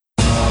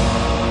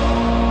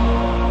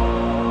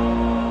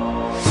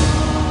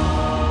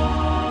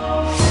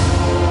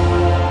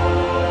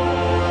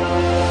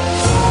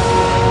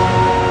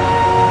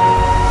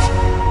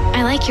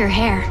like your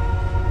hair.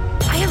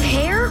 I have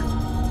hair?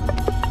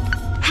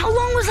 How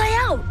long was I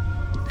out?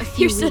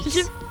 You're such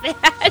a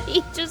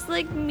fatty, just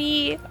like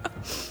me.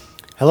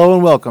 Hello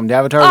and welcome to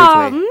Avatar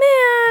Oh, Weekly,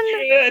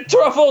 man. Yeah,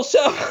 truffle show.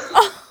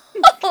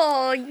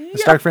 Oh, the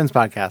Stark Friends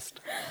podcast.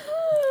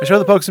 A show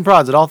that pokes and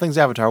prods at all things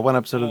Avatar, one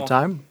episode at a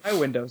time. My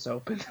window's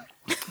open.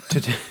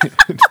 Today,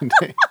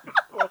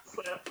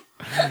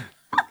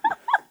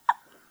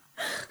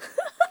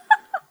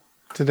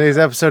 today's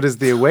episode is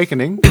The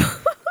Awakening.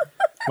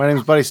 My name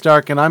is Buddy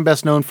Stark, and I'm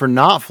best known for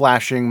not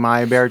flashing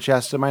my bare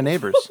chest at my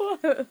neighbors.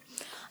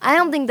 I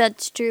don't think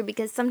that's true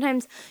because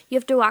sometimes you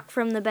have to walk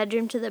from the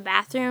bedroom to the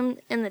bathroom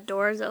and the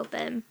door's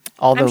open.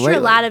 Although I'm sure lately,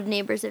 a lot of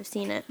neighbors have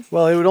seen it.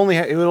 well, it would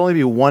only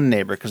be one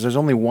neighbor because there's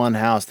only one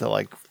house that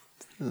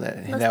they're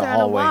that on a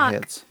hallway walk.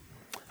 hits.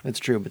 It's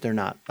true, but they're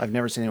not. I've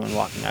never seen anyone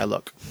walking. I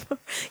look.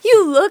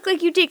 You look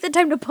like you take the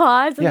time to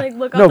pause and like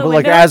look out no, the but window.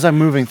 like as I'm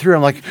moving through,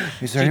 I'm like,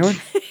 is there anyone?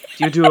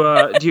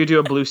 Do you do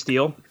a blue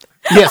steel?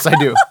 Yes, I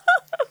do.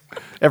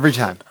 Every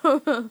time.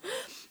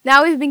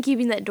 Now we've been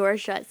keeping that door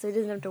shut so he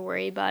doesn't have to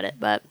worry about it,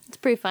 but it's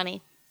pretty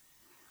funny.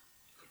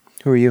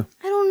 Who are you?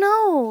 I don't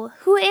know.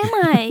 Who am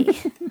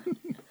I?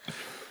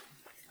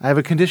 I have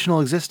a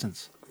conditional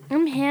existence.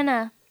 I'm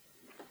Hannah.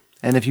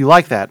 And if you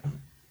like that,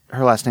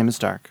 her last name is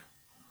Stark.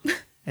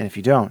 And if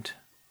you don't,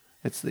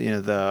 it's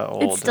the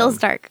old. It's still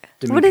Stark.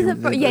 Dimitri, What is it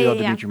for? The Yeah. old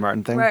Dimitri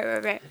Martin thing.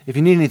 Right. If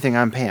you need anything,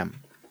 I'm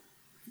Pam.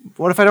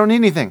 What if I don't need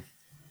anything?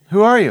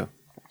 Who are you?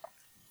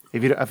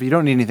 If you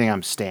don't need anything,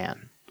 I'm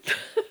Stan.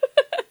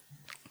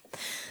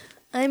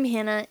 I'm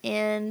Hannah,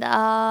 and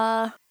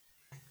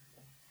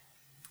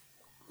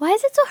why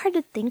is it so hard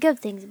to think of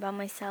things about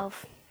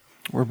myself?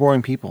 We're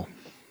boring people.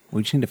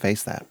 We just need to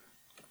face that.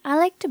 I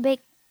like to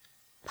bake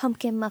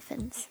pumpkin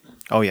muffins.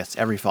 Oh yes,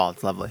 every fall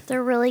it's lovely.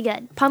 They're really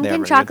good. They are Pumpkin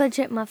really chocolate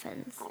chip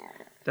muffins.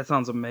 That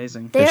sounds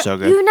amazing. They're so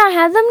good. You've not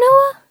had them,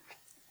 Noah?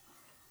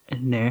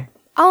 No.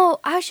 Oh,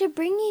 I should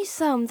bring you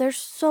some. They're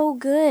so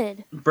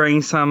good.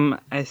 Bring some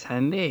ice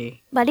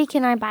handy. Buddy,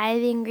 can I buy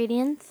the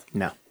ingredients?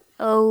 No,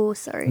 Oh,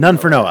 sorry. none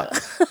for Noah.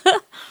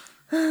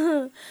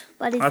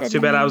 Buddy That's said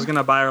too bad. no. I was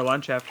gonna buy her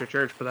lunch after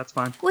church, but that's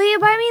fine. Will you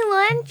buy me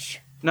lunch?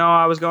 No,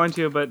 I was going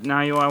to, but now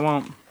I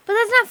won't. But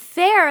that's not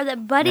fair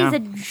that Buddy's Yeah. a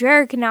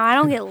jerk now. I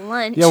don't get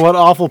lunch. Yeah, what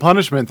awful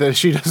punishment that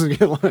she doesn't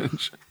get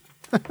lunch.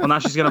 Well, now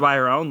she's gonna buy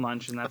her own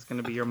lunch, and that's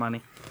gonna be your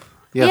money.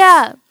 Yes,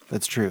 Yeah.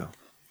 that's true.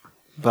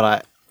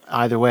 But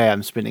either way,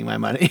 I'm spending my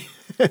money.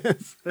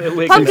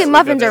 Pumpkin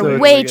muffins are So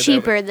way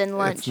cheaper than It's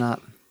lunch.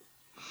 not.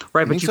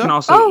 Right, You but think you so? can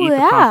also Oh, eat the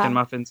yeah. pumpkin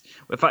muffins.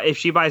 If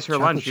she buys her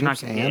Chocolate lunch, you're not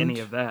chips gonna get any and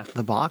of that.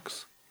 The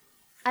box?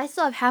 I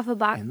still have half a In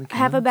the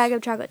half a cans? bag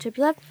of chocolate chips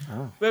left.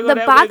 Wiggle The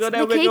that, box- wiggle that, the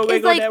cake wiggle, is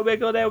wiggle like- that,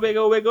 wiggle that,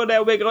 wiggle, wiggle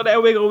that, wiggle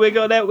that, wiggle,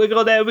 wiggle that,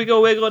 wiggle that,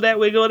 wiggle, wiggle that,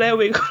 wiggle that,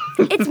 wiggle.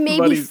 It's maybe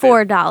Buddy's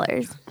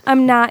 $4.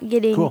 I'm not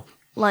getting Cool.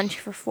 lunch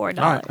for $4.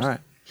 All right.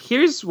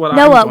 Here's what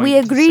Noah, I'm going we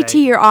agree to say.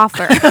 your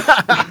offer.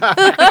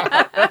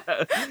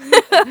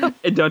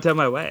 And don't tell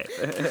my wife.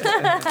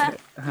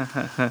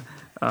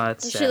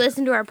 It's Does she sad.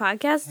 listen to our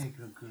podcast?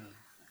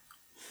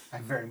 I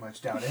very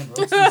much doubt Amber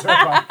listens to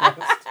our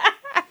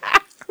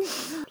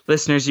podcast.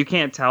 Listeners, you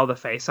can't tell the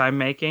face I'm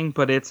making,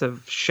 but it's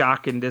of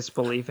shock and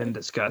disbelief and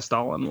disgust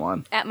all in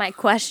one. At my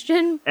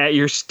question? At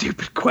your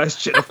stupid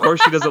question. Of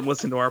course she doesn't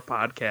listen to our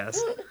podcast.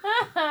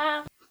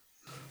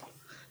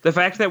 The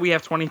fact that we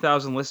have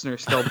 20,000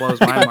 listeners still blows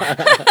my mind.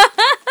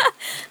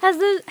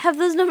 Have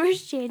those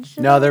numbers changed?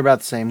 No, they're about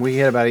the same. We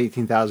hit about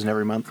 18,000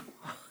 every month.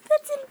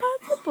 That's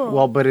impossible.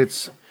 Well, but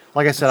it's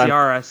like I said. The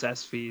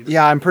RSS feeds.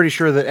 Yeah, I'm pretty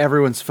sure that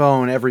everyone's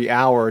phone every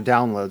hour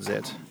downloads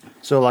it.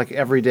 So like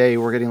every day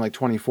we're getting like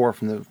 24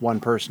 from the one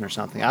person or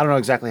something. I don't know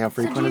exactly how so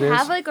frequent do it you is.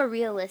 have like a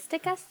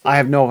realistic estimate? I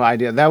have no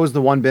idea. That was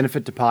the one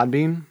benefit to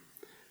Podbean.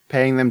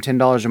 Paying them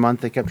 $10 a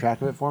month, they kept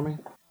track of it for me.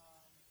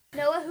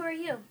 Noah, who are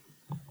you?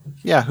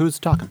 Yeah, who's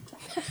talking?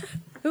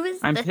 Who is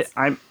I'm this?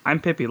 I'm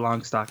Pippi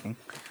Longstocking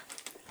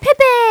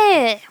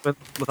Pippi!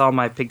 with all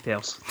my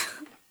pigtails.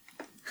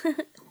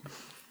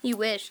 You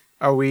wish.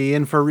 Are we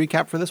in for a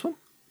recap for this one?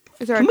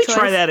 Is there Can a we choice?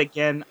 try that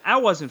again?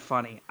 That wasn't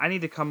funny. I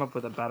need to come up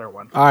with a better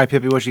one. All right,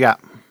 Pippi, what you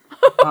got?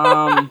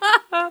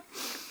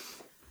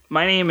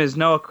 My name is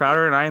Noah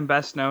Crowder, and I am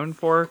best known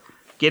for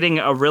getting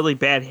a really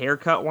bad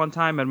haircut one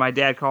time, and my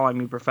dad calling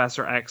me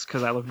Professor X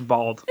because I looked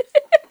bald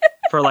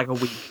for like a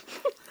week.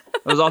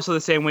 It was also the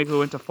same week we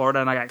went to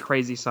Florida, and I got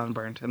crazy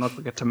sunburned and looked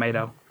like a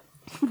tomato.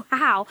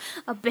 Wow,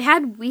 a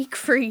bad week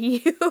for you.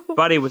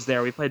 Buddy was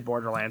there. We played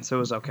Borderlands, so it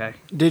was okay.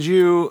 Did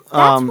you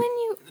That's when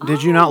you...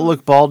 did you not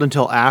look bald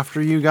until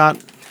after you got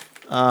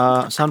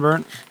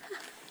sunburnt?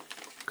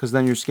 Because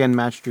then your skin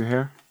matched your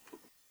hair?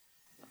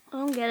 I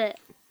don't get it.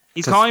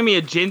 He's calling me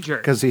a ginger.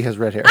 Because he has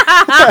red hair.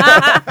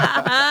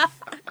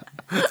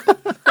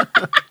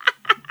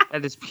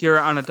 That is pure,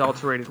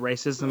 unadulterated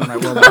racism, and I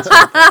will not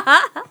stand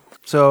for it.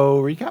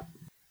 So, recap?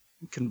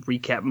 You can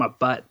recap my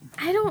butt.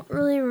 I don't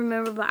really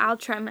remember, but I'll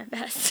try my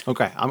best.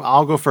 Okay,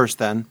 I'll go first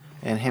then,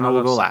 and Hannah I'll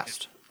will go go second.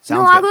 last. Sounds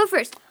No, I'll good. go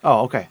first.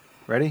 Oh, okay.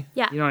 Ready?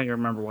 Yeah. You don't even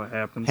remember what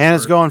happened.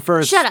 Hannah's going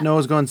first, Shut up.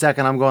 Noah's going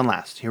second, I'm going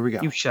last. Here we go.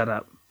 You shut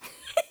up.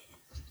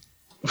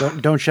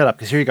 Don't shut up,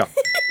 because here you go.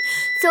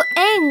 So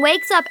Aang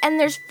wakes up and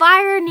there's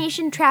Fire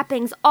Nation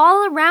trappings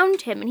all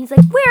around him. And he's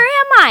like, where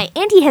am I?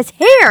 And he has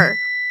hair.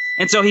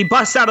 And so he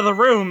busts out of the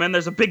room, and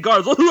there's a big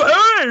guard. Like,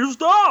 hey,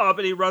 stop!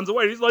 And he runs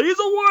away. He's like, he's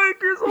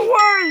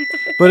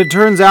awake. But it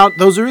turns out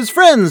those are his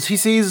friends. He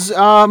sees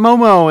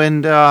Momo,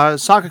 and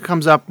Sokka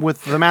comes up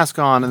with the mask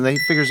on, and they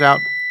figures out.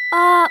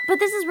 But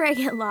this is where I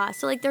get lost.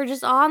 So, like, they're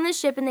just all on this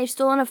ship, and they've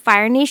stolen a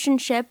Fire Nation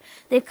ship.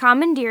 They've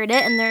commandeered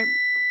it,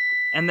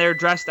 and they're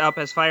dressed up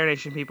as Fire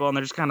Nation people, and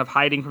they're just kind of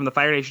hiding from the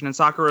Fire Nation. And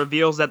Sokka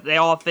reveals that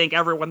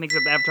everyone thinks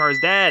that the Avatar is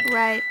dead.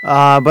 Right.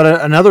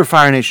 But another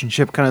Fire Nation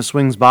ship kind of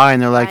swings by,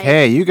 and they're like, Right.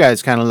 hey, you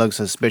guys kind of look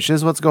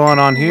suspicious. What's going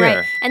on here?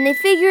 Right. And they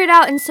figure it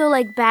out, and so,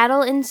 like,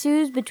 battle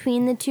ensues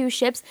between the two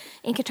ships,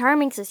 and Katara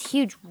makes this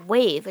huge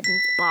wave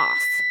against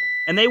Boss.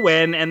 And they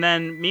win, and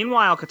then,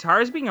 meanwhile,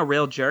 Katara is being a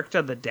real jerk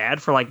to the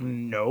dad for, like,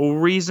 no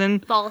reason.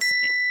 False.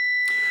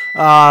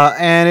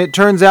 And it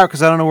turns out,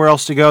 because I don't know where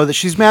else to go, that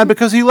she's mad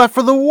because he left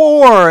for the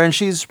war, and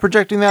she's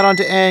projecting that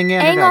onto Aang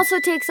and her Aang dad. also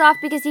takes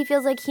off because he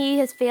feels like he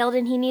has failed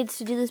and he needs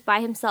to do this by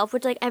himself,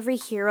 which, like, every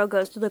hero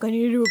goes to, like, I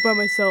need to do it by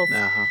myself.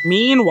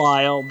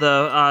 Meanwhile,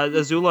 the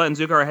Azula and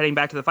Zuko are heading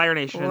back to the Fire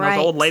Nation, and Right.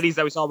 those old ladies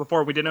that we saw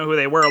before, we didn't know who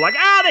they were, like,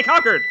 they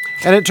conquered!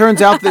 And it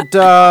turns out that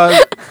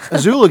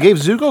Azula gave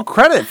Zuko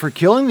credit for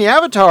killing the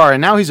Avatar, and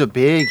now he's a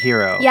big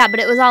hero. Yeah, but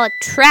it was all a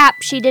trap.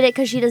 She did it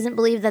because she doesn't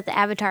believe that the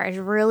Avatar is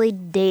really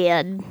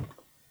dead.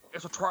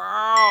 It's a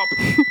trap!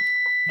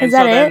 Is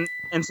that it?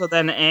 And so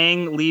then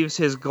Aang leaves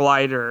his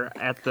glider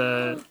at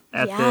the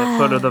Yes.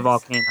 foot of the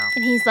volcano.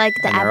 And he's like,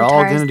 the And they're Avatar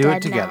all is going to do dead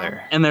it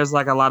together. And there's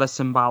like a lot of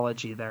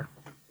symbology there.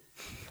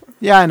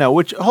 Yeah, I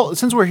know.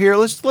 Since we're here,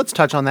 let's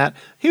touch on that.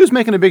 He was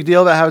making a big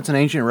deal about how it's an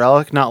ancient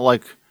relic, not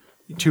like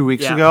 2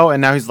 weeks Yeah. ago,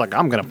 and now he's like,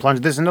 I'm going to plunge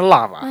this into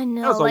lava. I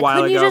know. That was a Like, while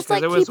couldn't you ago, just, 'cause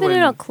like, it was keep it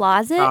in a when-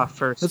 closet?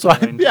 First That's why-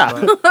 joined, yeah.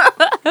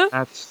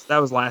 but that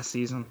was last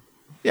season.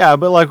 Yeah,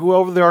 but like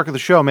over the arc of the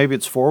show, maybe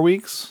it's 4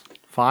 weeks,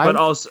 5. But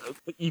also,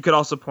 you could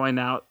also point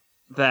out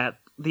that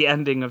the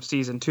ending of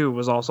season 2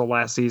 was also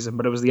last season,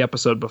 but it was the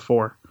episode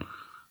before.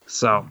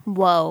 So,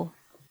 Whoa.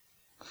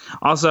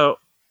 also,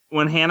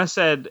 when Hannah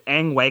said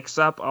Aang wakes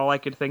up, all I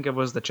could think of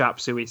was the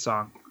Chop Suey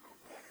song.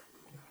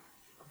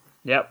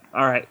 Yep.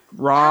 All right.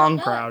 Wrong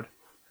crowd.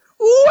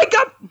 Wake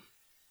up! Get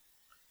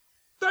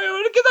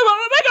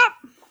the wake up!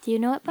 Do you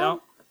know it, Bob?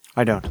 No.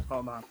 I don't.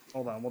 Hold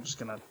on. We're just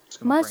gonna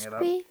Must bring it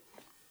up. be.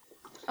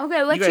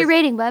 Okay, what's guys- your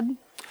rating, bub?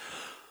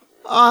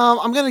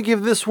 I'm going to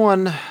give this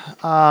one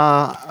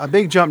a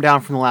big jump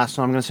down from the last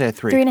one. I'm going to say a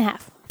 3. 3.5.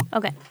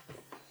 Okay.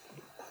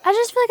 I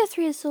just feel like a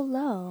 3 is so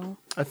low.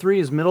 A 3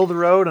 is middle of the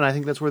road, and I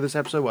think that's where this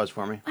episode was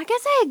for me. I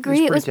guess I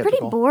agree. It pretty was pretty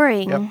typical.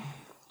 boring. Yep.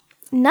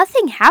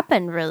 Nothing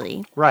happened,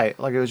 really. Right.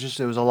 Like it was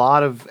a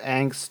lot of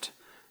angst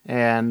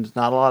and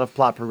not a lot of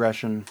plot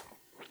progression.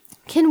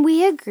 Can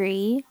we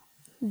agree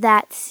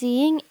that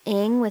seeing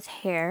Aang with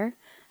hair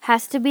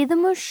has to be the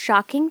most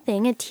shocking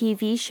thing a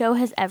TV show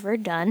has ever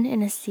done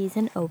in a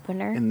season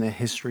opener? In the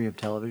history of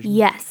television?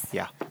 Yes.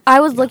 Yeah. I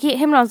was looking at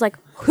him and I was like,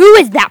 who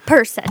is that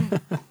person?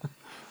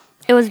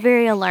 It was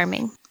very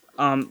alarming.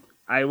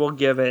 I will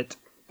give it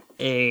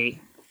a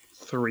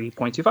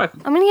 3.25.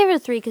 I'm going to give it a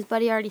 3 because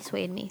Buddy already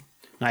swayed me.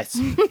 Nice.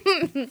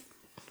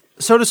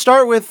 So to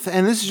start with,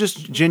 and this is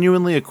just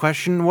genuinely a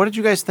question, what did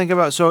you guys think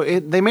about? So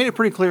they made it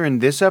pretty clear in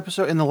this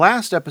episode. In the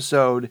last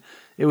episode,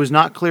 it was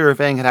not clear if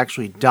Aang had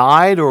actually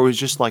died or was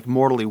just like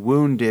mortally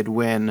wounded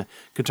when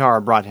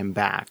Katara brought him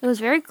back. It was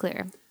very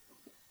clear.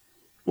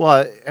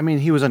 Well, I mean,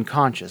 he was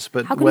unconscious,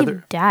 but How could whether he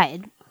have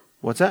died?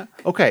 what's that?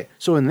 Okay,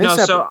 so in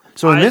this No,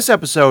 this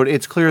episode,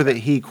 it's clear that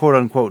he quote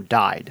unquote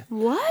died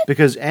What?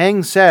 because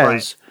Aang says,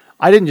 Right.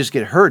 "I didn't just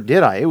get hurt,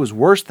 did I? It was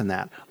worse than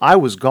that. I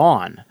was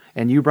gone,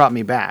 and you brought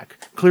me back,"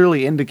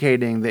 clearly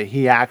indicating that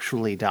he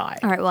actually died.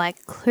 All right, well, I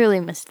clearly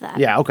missed that.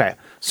 Yeah. Okay.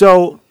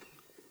 So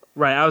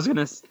Right, I was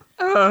gonna.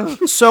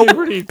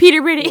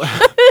 Peter Brady.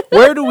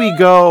 where do we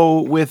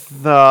go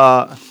with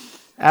the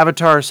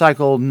Avatar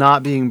cycle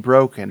not being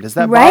broken? Does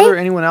that Right? bother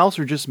anyone else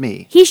or just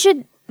me? They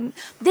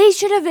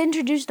should have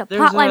introduced a There's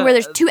plot line a- where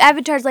there's 2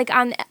 avatars, like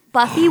on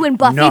Buffy when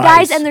Buffy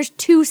Nice. dies, and there's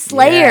 2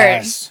 Slayers.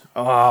 Yes.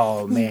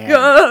 Oh man.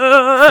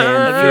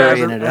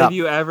 Fan-furying it Have up.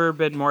 you ever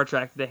been more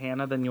attracted to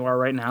Hannah than you are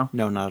right now?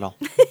 No, not at all.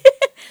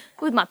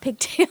 With my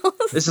pigtails.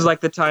 This is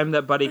like the time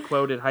that Buddy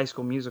quoted High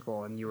School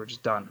Musical and you were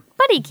just done.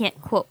 Buddy can't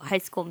quote High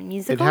School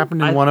Musical. It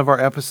happened in one of our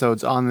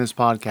episodes on this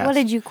podcast. What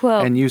did you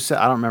quote? And you said,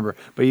 I don't remember,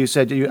 but you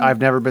said, I've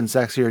never been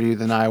sexier to you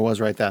than I was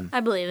right then. I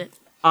believe it.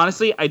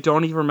 Honestly, I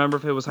don't even remember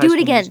if it was High Do it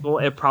School again. Musical.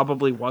 It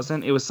probably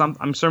wasn't. It was I'm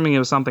assuming it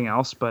was something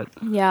else, but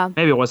Yeah,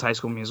 maybe it was High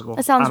School Musical.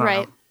 that sounds I don't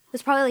right. know.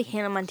 It's probably like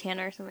Hannah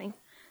Montana or something.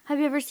 Have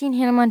you ever seen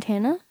Hannah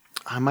Montana?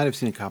 I might have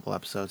seen a couple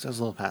episodes. That was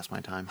a little past my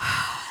time.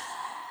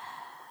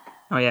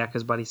 Oh yeah,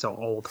 because Buddy's so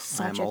old.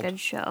 Such I'm a old. good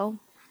show.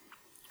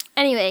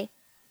 Anyway,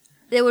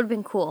 it would have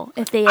been cool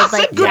if they had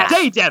like Good yeah.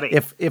 day, Debbie.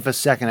 If a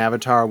second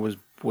Avatar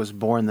was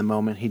born the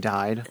moment he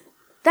died,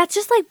 That's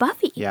just like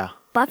Buffy. yeah.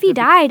 Buffy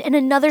died and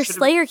another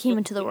Slayer came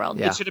into the world.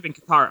 Yeah. It should have been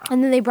Katara.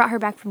 And then they brought her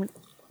back from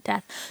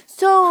death.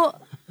 So,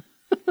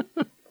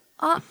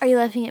 Are you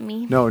laughing at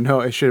me? No,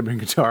 it should have been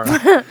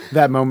Katara.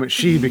 That moment,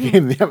 she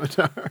became the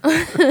Avatar.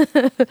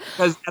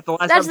 Because at the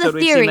last That's the episode,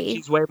 we've seen that theory.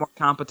 she's way more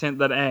competent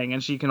than Aang,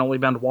 and she can only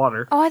bend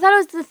water. Oh, I thought it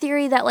was the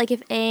theory that like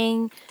if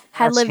Aang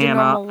had That's lived a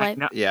Hannah. normal life.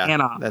 Yeah,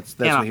 Hannah. that's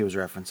Hannah. what he was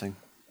referencing.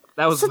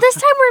 That was So this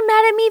time we're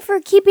mad at me for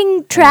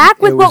keeping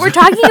track with It what was-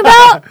 we're talking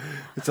about?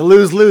 It's a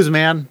lose-lose,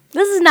 man.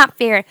 This is not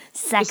fair.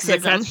 this is a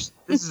Sexism.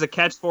 this is a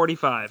catch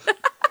 45.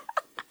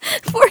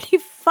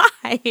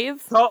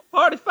 45. So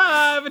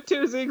 45 and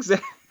 2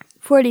 zigzags.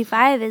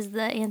 45 is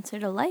the answer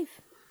to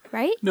life,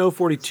 right? No,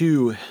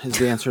 42 is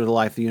the answer to the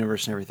life, the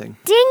universe, and everything.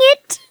 Dang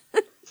it!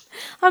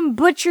 I'm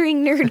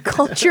butchering nerd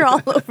culture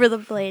all over the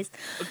place.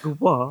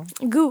 Whoa.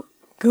 Go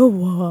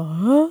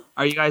what?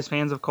 Are you guys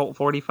fans of Colt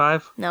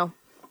 45 No.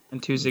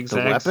 and 2 The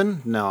zigzags?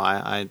 weapon? No,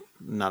 I'm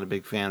not a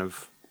big fan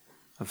of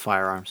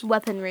firearms.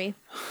 Weaponry.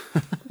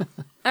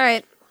 All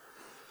right.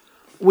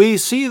 We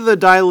see the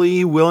Dai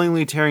Li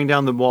willingly tearing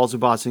down the walls of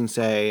Ba Sing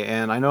Se,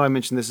 and I know I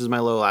mentioned this is my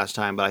low last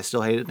time, but I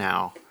still hate it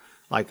now.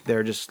 Like,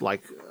 they're just,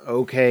 like,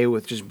 okay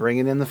with just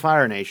bringing in the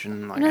Fire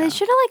Nation. Like, No, they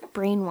should have like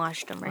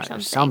brainwashed him or Right,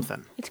 something.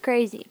 something. It's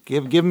crazy.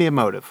 give me a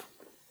motive.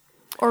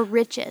 Or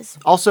riches.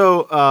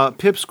 Also,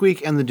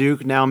 Pipsqueak and the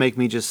Duke now make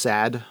me just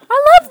sad.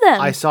 I love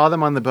them. I saw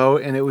them on the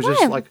boat, and it was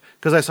just Why? like,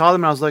 because I saw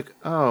them and I was like,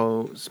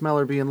 oh,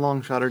 Smellerby and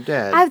Longshot are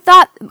dead. I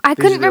thought I are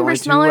couldn't the remember only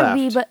two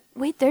Smellerby, left. but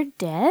wait, they're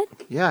dead?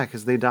 Yeah,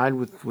 because they died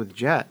with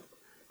Jet.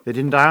 They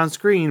didn't die on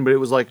screen, but it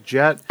was like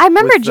Jet. I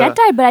remember with Jet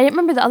died, but I didn't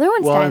remember the other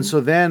ones Well, died. and so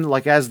then,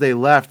 like, as they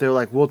left, they're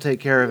like, we'll take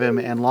care of him,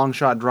 and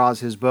Longshot draws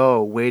his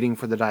bow, waiting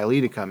for the Dai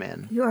Li to come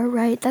in. You are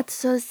right. That's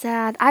so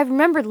sad. I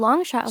remembered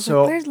Longshot. I was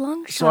So, like, where's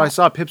Longshot? So I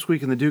saw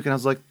Pipsqueak and the Duke, and I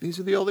was like, these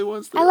are the only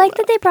ones that I are like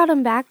that left. they brought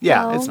him back,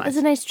 Yeah, though. it's nice.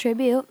 a nice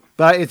tribute.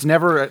 But it's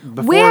never,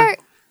 Where-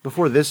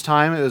 before this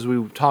time, as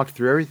we talked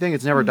through everything,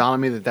 it's never dawned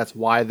on me that that's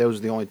why those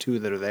are the only two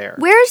that are there.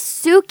 Where's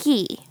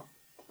Suki?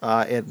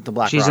 At the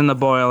Black She's Rock. in the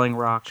Boiling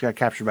Rock. She got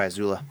captured by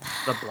Azula.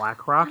 The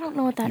Black Rock? I don't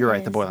know what that is. You're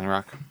right, the Boiling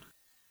Rock.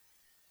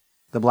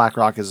 The Black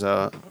Rock is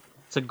a,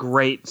 It's a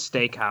great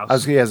steakhouse. I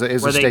was, yeah, is a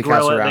where they steakhouse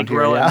grill it, around they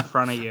grill here. it Yeah. in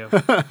front of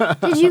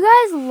you. Did you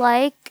guys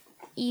like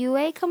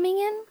Yue coming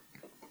in?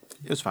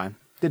 It was fine.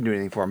 Didn't do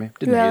anything for me.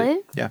 Didn't hate Really?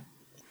 it. Yeah.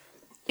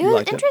 It You was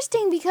liked it?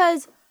 interesting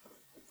because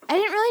I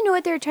didn't really know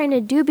what they were trying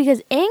to do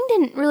because Aang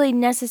didn't really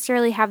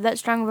necessarily have that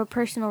strong of a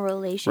personal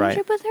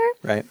relationship with her.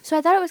 Right. So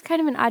I thought it was kind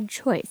of an odd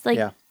choice. Like,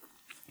 Yeah.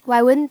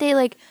 why wouldn't they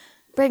like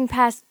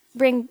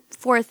bring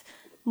forth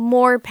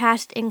more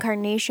past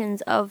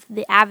incarnations of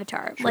the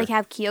Avatar? Like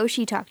have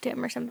Kyoshi talk to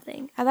him or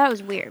something. I thought it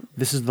was weird.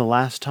 This is the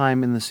last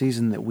time in the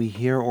season that we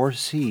hear or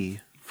see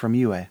from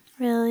Yue.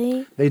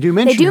 Really? They do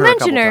mention They do her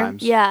mention a couple her.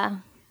 times. Yeah.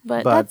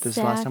 But But that's this is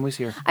sad. the last time we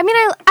see her. I mean,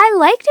 I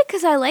liked it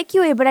because I like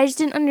Yue, but I just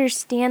didn't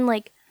understand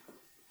like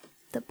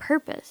the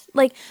purpose.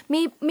 Like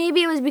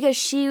maybe it was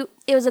because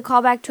it was a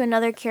callback to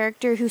another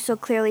character who so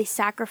clearly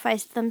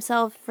sacrificed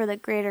themselves for the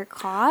greater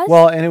cause.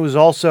 Well, and it was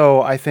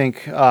also, I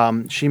think,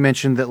 she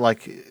mentioned that,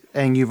 like,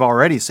 Aang, you've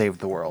already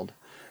saved the world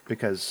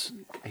because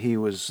he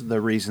was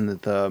the reason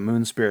that the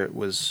moon spirit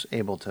was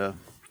able to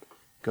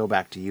go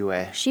back to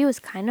Yue. She was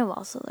kind of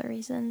also the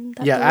reason.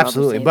 That Yeah, the world was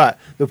absolutely. saved. But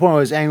the point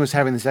was, Aang was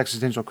having this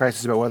existential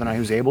crisis about whether or not he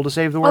was able to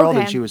save the world,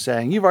 and Okay. she was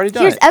saying, "You've already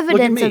done Here's it. Look at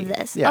evidence me." of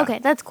this. Yeah. Okay,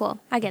 that's cool.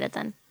 I get it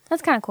then.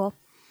 That's kind of cool.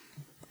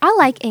 I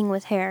like Aang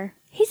with hair.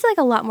 He's like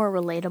a lot more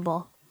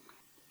relatable.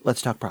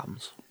 Let's talk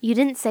problems. You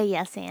didn't say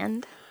yes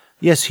and.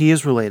 Yes, he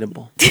is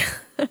relatable.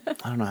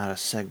 I don't know how to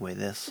segue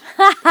this.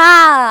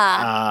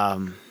 Ha!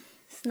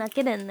 Snuck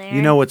it in there.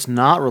 You know what's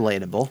not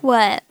relatable?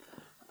 what?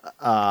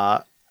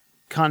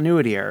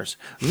 Continuity errors.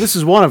 This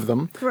is one of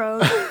them.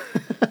 Gross.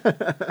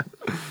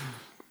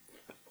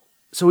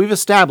 So we've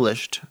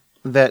established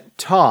that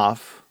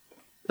Toph,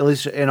 at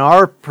least in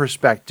our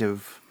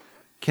perspective,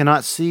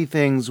 cannot see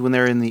things when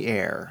they're in the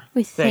air.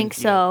 We Thank think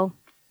you. so.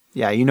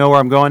 Yeah, you know where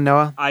I'm going,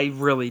 Noah? I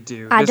really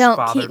do. I This don't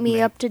bothered keep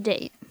me up to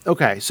date.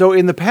 Okay, so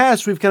in the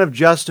past, we've kind of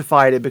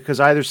justified it because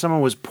either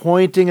someone was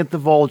pointing at the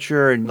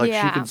vulture and, like, she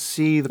Yeah. could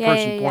see the Yeah,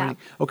 person yeah, yeah. pointing.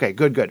 Okay,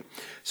 good.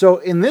 So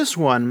in this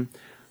one,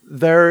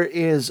 there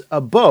is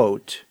a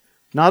boat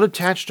not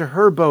attached to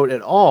her boat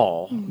at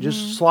all, Mm-hmm.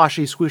 just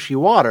sloshy, squishy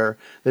water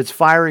that's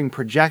firing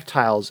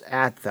projectiles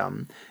at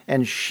them.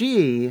 And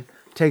she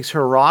takes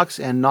her rocks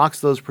and knocks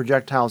those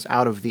projectiles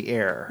out of the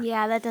air.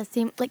 Yeah, that does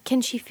seem like.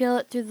 Can she feel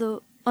it through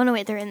the? Oh no,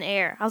 wait, they're in the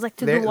air. I was like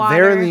through They're, the water.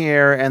 they're in the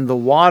air, and the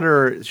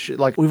water,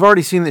 like, we've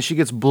already seen that she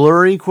gets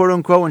blurry, quote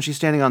unquote, when she's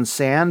standing on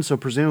sand, so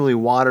presumably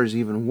water's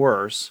even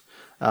worse.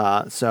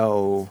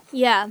 So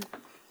Yeah.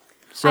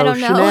 I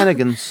don't know.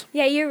 shenanigans.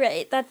 Yeah, you're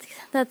right.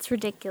 That's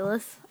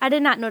ridiculous. I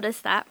did not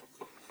notice that.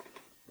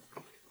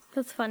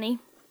 That's funny.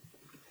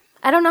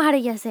 I don't know how to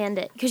yes and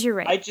it because you're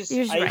right. I just-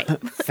 you're just I- right.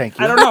 Thank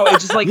you. I don't know.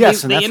 It's just like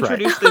Yes, and they that's right.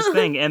 introduce this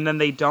thing and then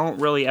they don't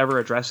really ever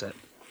address it,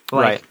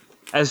 like Right.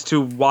 as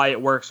to why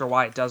it works or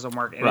why it doesn't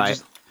work. And Right. it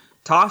just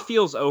Toph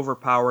feels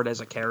overpowered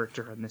as a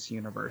character in this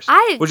universe.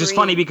 I Which is agree.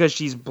 funny because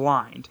she's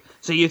blind.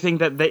 So you think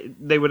that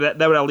they would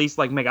at least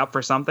like make up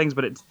for some things,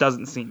 but it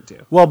doesn't seem to.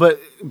 Well, but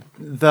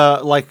the,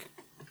 like,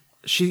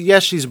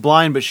 she's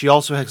blind, but she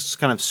also has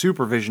kind of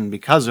supervision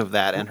because of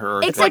that and her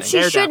earth Except bending. she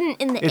Daredevil.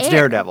 shouldn't in the It's air.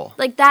 Daredevil.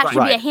 Like that should be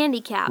Right. a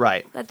handicap.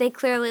 Right. But they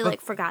clearly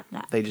like forgot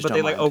that. They just But don't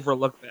they like mind.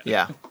 overlooked that.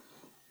 Yeah.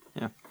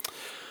 Yeah.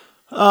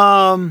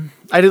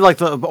 I did like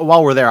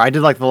while we're there, I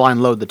did like the line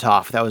 "load the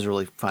toff." That was a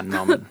really fun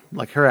moment.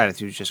 Like her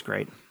attitude was just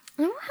great.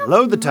 I don't have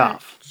Load the much.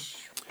 toff.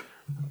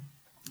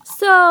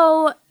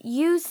 So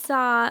you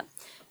saw.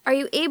 Are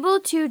you able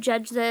to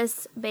judge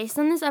this based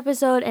on this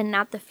episode and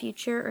not the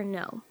future, or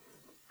no?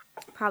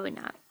 Probably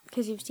not,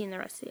 because you've seen the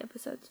rest of the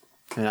episodes.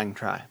 And I can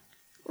try.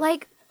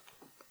 Like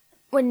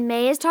when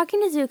May is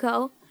talking to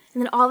Zuko,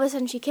 and then all of a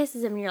sudden she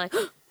kisses him, and you're like,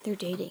 oh, they're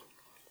dating.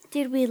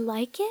 Did we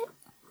like it?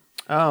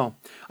 Oh,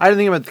 I didn't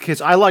think about the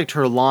kiss. I liked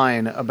her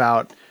line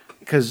about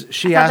because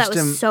she I thought asked that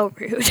was him. so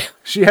rude.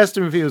 She asked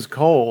him if he was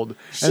cold,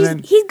 and then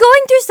He's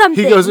going through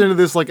something. he goes into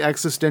this like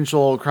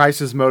existential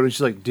crisis mode, and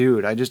she's like,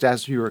 "Dude, I just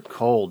asked if you were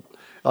cold."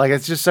 Like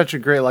it's just such a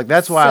great like.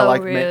 That's why I So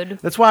like May. rude.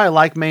 That's why I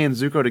like May and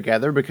Zuko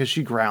together because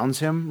she grounds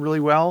him really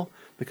well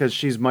because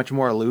she's much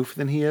more aloof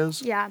than he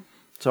is. Yeah.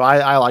 So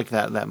I like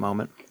that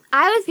moment.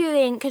 I was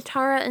feeling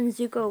Katara and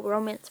Zuko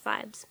romance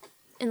vibes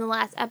in the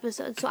last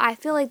episode, so I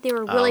feel like they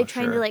were really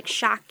trying sure. to like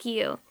shock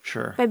you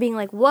Sure. by being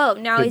like, "Whoa,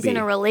 now Could he's in be.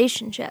 a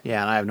relationship."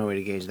 Yeah, and I have no way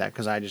to gauge that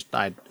because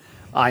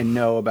I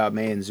know about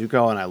May and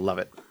Zuko and I love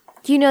it.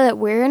 Do you know that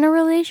we're in a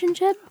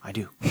relationship? I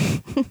do,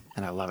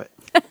 and I love it.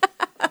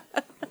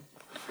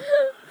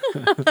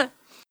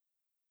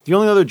 The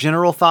only other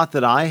general thought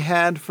that I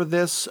had for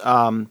this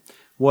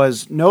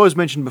was Noah's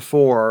mentioned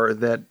before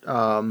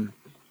that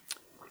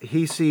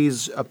he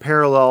sees a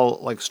parallel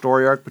like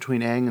story arc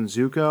between Aang and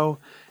Zuko,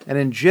 and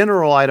in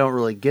general I don't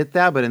really get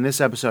that, but in this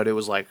episode it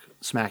was like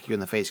smack you in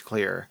the face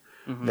clear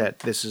that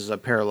this is a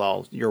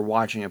parallel. You're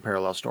watching a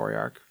parallel story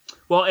arc.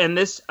 Well, and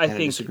this I And it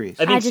think disagrees.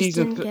 I think I just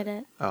season didn't get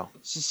it. Oh,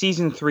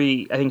 season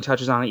 3 I think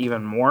touches on it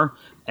even more,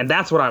 and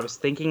that's what I was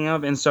thinking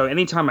of. And so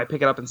anytime I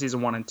pick it up in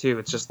season 1 and 2,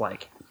 it's just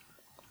like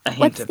a hint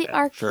What's of the it.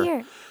 arc Sure.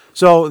 here?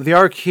 so the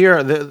arc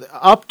here,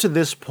 up to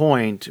this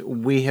point,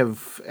 we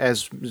have,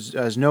 as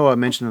Noah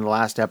mentioned in the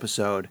last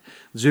episode,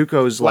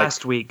 Zuko's like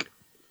Last week.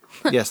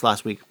 yes,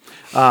 last week.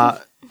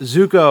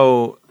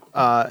 Zuko,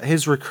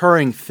 his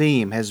recurring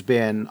theme has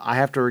been, I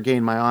have to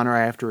regain my honor,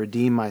 I have to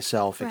redeem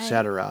myself, Right,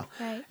 etc.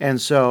 right. And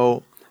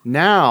so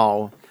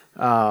now,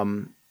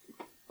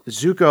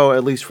 Zuko,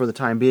 at least for the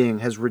time being,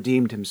 has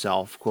redeemed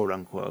himself, quote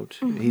unquote.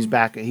 Mm-hmm. He's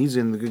back, he's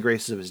in the good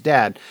graces of his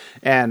dad.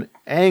 And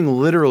Aang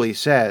literally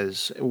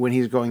says, when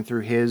he's going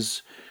through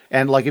his...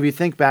 And like if you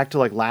think back to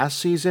like last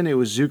season, it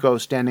was Zuko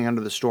standing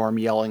under the storm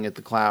yelling at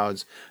the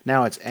clouds.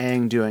 Now it's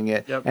Aang doing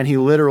it. Yep. And he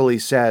literally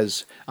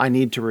says, I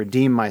need to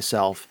redeem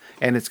myself.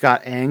 And it's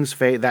got Aang's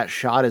face, that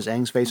shot is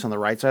Aang's face on the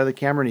right side of the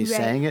camera and he's Right.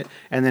 saying it.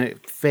 And then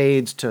it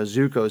fades to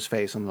Zuko's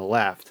face on the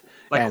left.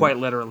 Like And- quite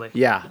literally.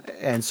 Yeah.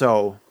 And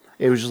so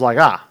it was just like,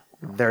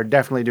 they're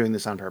definitely doing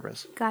this on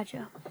purpose.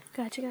 Gotcha.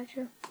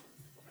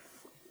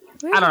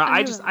 I don't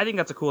know. I think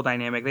that's a cool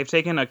dynamic. They've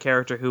taken a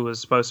character who was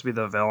supposed to be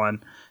the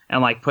villain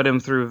and like put him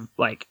through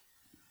like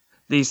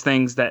these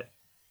things that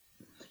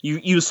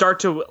you start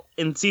to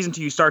in season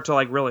 2 you start to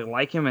like really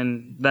like him,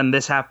 and then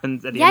this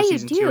happens at the Yeah, end of you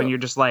season do. 2 and you're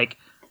just like,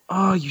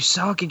 oh, you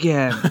suck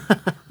again.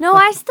 No,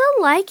 I still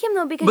like him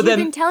though because But you then-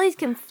 can tell he's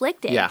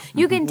conflicted. Yeah.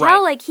 You can Right.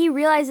 tell like he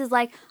realizes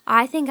like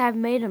I think I've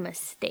made a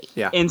mistake.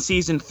 Yeah. In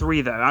season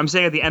 3 though, I'm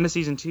saying at the end of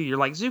season 2 you're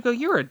like, Zuko,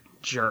 you're a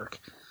jerk.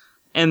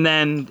 And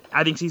then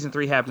I think season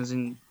 3 happens,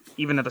 and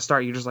even at the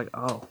start you're just like,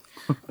 oh,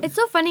 It's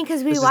so funny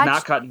because we this is not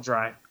watched cut and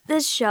dry.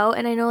 this show,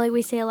 and I know like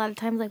we say a lot of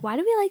times like why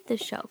do we like this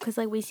show? Because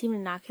like we seem to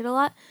knock it a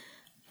lot.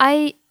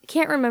 I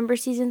can't remember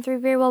season 3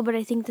 very well, but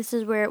I think this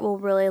is where it will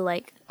really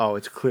like. Oh,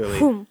 it's clearly.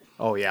 Boom.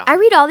 Oh, yeah. I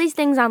read all these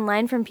things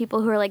online from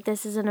people who are like,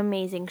 "This is an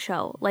amazing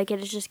show. Like it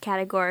is just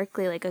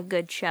categorically like a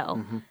good show,"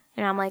 Mm-hmm.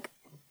 and I'm like,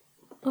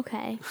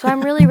 okay. So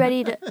I'm really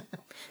ready to.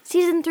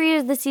 Season 3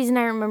 is the season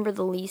I remember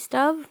the least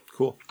of.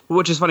 Cool.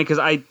 Which is funny because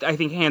I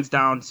think hands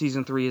down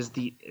season 3 is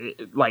the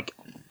like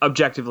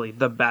objectively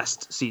the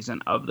best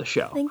season of the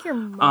show. I think your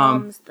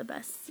mom's the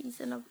best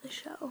season of the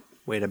show.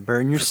 Way to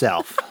burn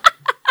yourself.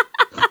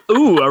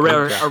 Ooh, a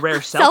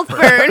rare self Self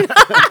burn.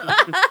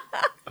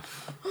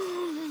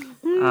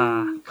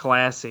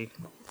 classy.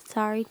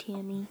 Sorry,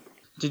 Tammy.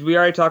 Did we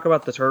already talk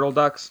about the turtle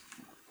ducks?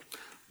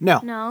 No.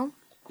 No.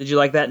 Did you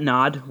like that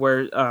nod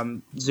where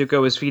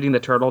Zuko is feeding the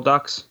turtle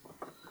ducks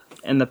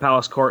in the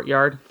palace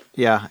courtyard?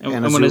 Yeah. And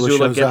And when Azula Azula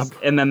shows gets, up.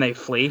 and then they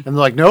flee, And they're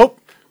like, nope.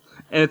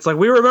 and it's like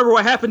we remember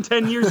what happened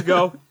 10 years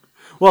ago.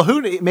 Well,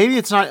 maybe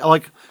it's not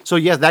like, so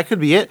yeah, that could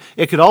be it.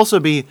 It could also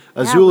be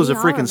Azula's we a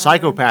all freaking remember.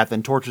 psychopath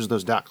and tortures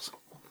those ducks.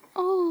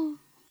 Oh,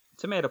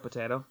 Tomato,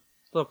 potato,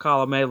 little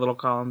column A, little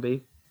column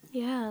B.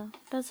 yeah.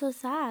 That's so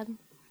sad.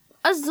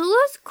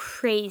 Azula's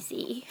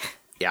crazy.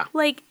 Yeah.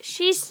 Like,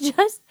 she's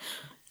just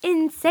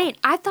insane.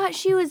 I thought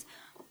she was...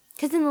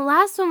 Because in the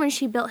last one when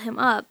she built him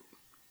up,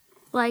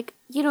 like,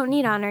 you don't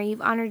need honor.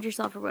 You've honored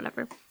yourself or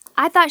whatever.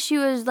 I thought she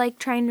was, like,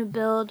 trying to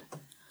build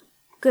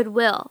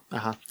goodwill.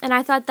 Uh-huh. And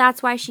I thought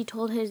that's why she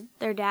told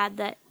their dad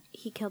that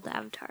he killed the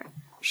Avatar.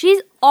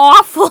 She's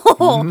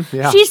awful.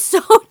 yeah. She's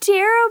so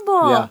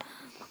terrible. Yeah.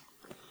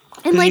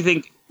 And Because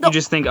you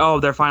just think, oh,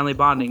 they're finally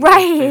bonding.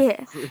 right.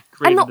 They've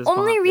And the created this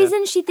only bond, yeah.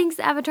 reason she thinks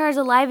the Avatar is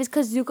alive is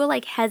because Zuko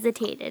like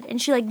hesitated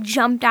and she like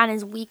jumped on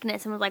his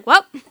weakness and was like,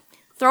 "Well,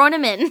 throwing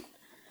him in,"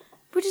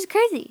 which is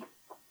crazy.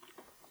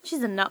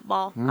 She's a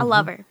nutball. I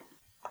love her.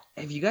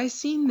 Have you guys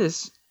seen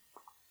this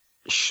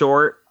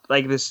short,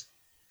 like this,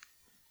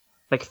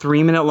 like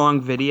 3-minute long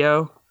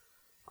video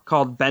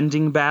called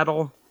 "Bending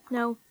Battle"?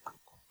 No.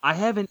 I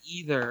haven't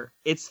either.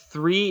 It's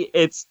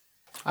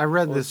I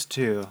read this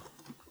too.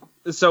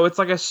 so it's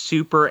like a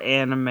super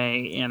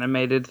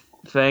animated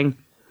thing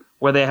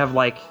where they have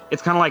like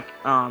it's kind of like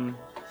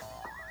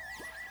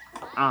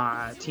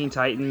Teen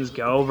Titans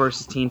Go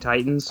versus Teen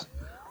Titans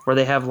where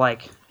they have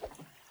like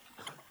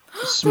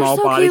small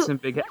so bodies cute.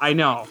 and big. I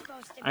know.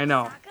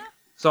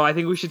 So I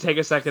think we should take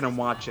a second and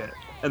watch it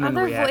and Are then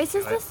their react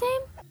voices to the it.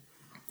 same?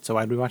 So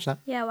why did we watch that?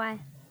 Yeah, why?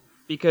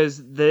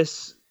 Because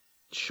this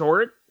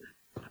short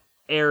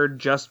aired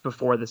just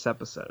before this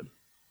episode.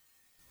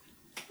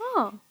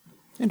 Oh.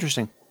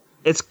 Interesting.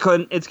 It's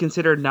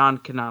considered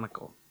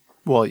non-canonical.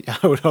 Well, yeah,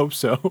 I would hope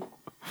so.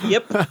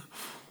 Yep.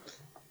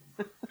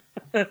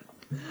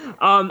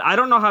 I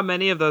don't know how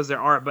many of those there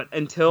are, but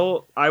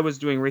until I was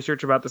doing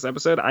research about this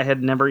episode, I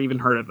had never even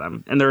heard of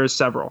them, and there is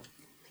several.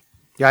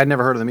 Yeah, I'd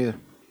never heard of them either.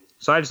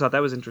 So I just thought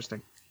that was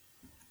interesting.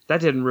 That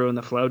didn't ruin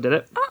the flow, did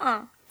it?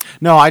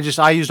 No, I used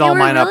They all were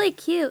mine really up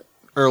cute.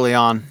 early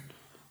on,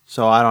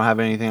 so I don't have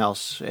anything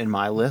else in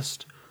my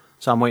list.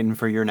 So I'm waiting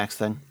for your next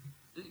thing.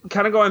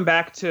 Kind of going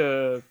back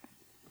to...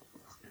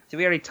 Did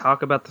we already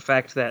talk about the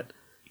fact that...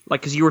 Like,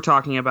 because you were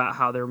talking about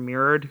how they're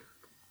mirrored.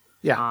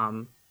 Yeah.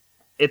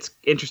 It's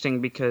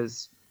interesting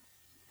because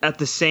at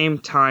the same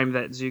time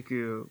that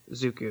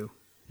Zuko...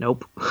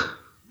 Nope.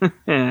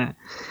 I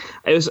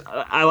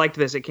liked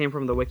this. It came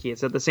from the wiki.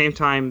 It's at the same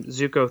time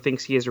Zuko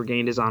thinks he has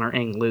regained his honor,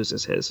 Aang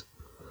loses his.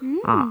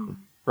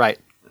 Right.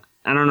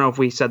 I don't know if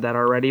we said that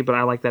already, but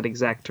I like that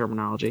exact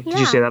terminology. Did you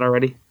Yeah. say that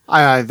already?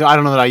 I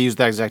don't know that I used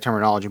that exact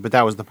terminology, but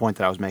that was the point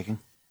that I was making.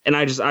 And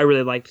I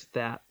really liked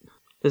that.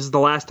 This is the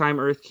last time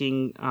Earth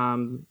King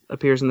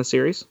appears in the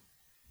series.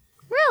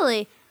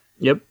 Really?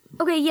 Yep.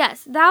 Okay,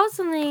 yes. That was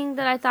something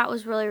that I thought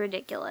was really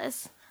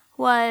ridiculous.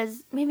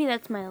 Was maybe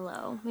that's my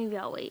low. Maybe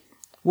I'll wait.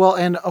 Well,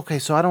 and okay,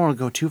 so I don't want to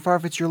go too far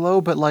if it's your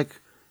low, but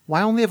like,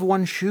 why only have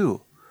one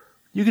shoe?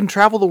 You can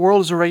travel the world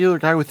as a regular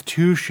guy with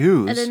 2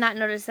 shoes. I did not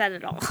notice that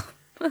at all.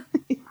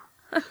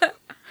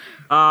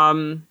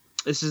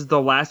 This is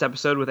the last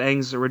episode with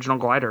Aang's original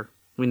glider.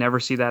 We never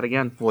see that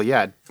again. Well,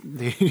 yeah,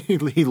 he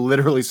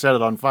literally set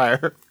it on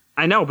fire.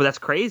 I know, but that's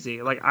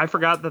crazy. Like, I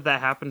forgot that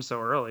happened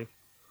so early.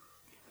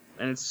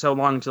 And it's so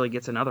long until he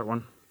gets another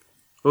one.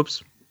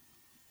 Oops.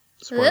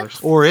 Spoilers.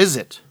 Oops. Or is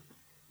it?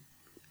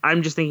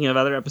 I'm just thinking of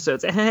other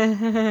episodes.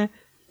 This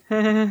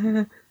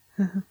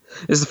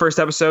is the first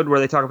episode where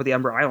they talk about the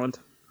Ember Island.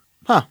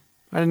 Huh.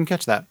 I didn't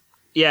catch that.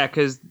 Yeah,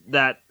 because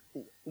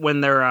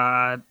when they're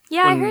Yeah,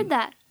 I when- heard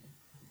that.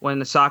 when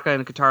Sokka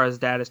and Katara's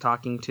dad is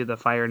talking to the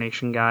Fire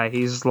Nation guy,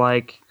 he's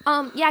like,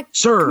 Yeah,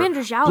 "Sir,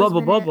 Commander Zhao blah has blah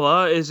been blah in it.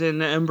 blah is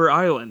in Ember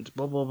Island.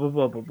 Blah blah blah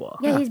blah blah blah."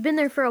 Yeah, he's been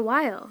there for a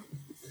while.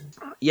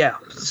 Yeah.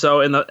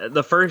 So in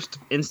the first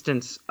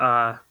instance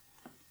that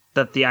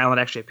the island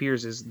actually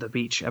appears is the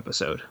beach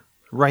episode.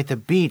 Right, the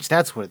beach.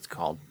 That's what it's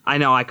called. I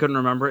know, I couldn't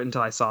remember it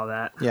until I saw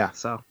that. Yeah.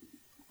 So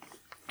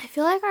I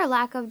feel like our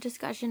lack of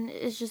discussion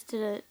is just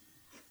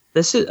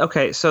this is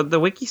okay. So the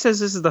wiki says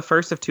this is the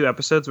first of 2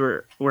 episodes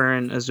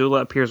wherein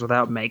Azula appears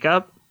without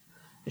makeup.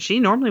 Is she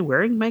normally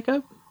wearing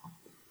makeup?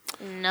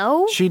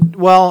 no.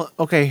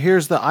 Okay,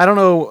 I don't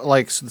know,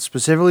 like,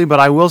 specifically, but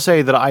I will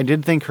say that I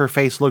did think her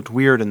face looked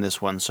weird in this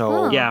one,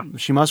 so Yeah.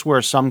 she must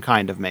wear some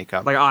kind of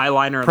makeup. Like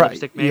eyeliner or Pro-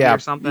 lipstick maybe yeah, or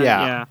something?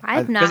 yeah.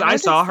 I've not. Because I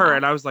saw noticed her that.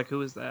 and I was like,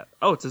 who is that?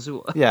 Oh, it's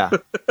Azula. Yeah.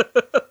 Like,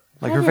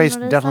 I her didn't face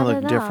notice definitely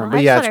that looked at all. different. I But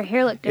just yeah, thought her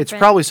hair looked it's different.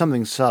 probably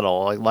something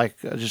subtle, like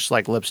just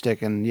like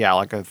lipstick and, yeah,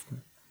 like a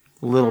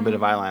little bit of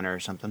Mm. eyeliner or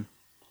something.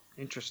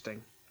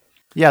 Interesting.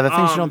 Yeah, the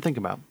things you don't think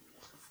about.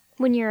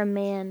 When you're a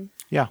man.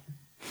 Yeah.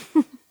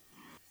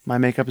 My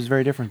makeup is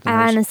very different than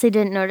I hers. honestly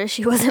didn't notice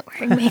she wasn't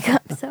wearing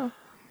makeup, so.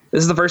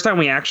 This is the first time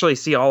we actually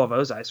see all of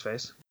Ozai's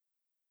face.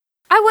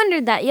 I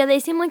wondered that. Yeah, they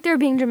seemed like they were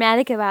being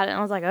dramatic about it. And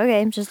I was like,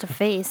 okay, it's just a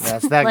face.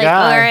 That's that like,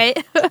 guy. all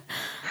right.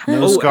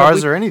 No Oh, scars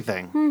have we- or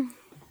anything.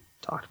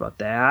 Talked about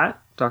that.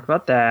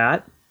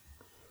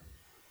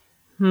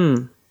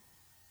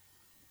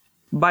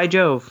 By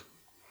Jove.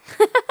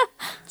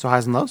 So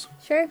highs and lows?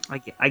 Sure.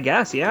 I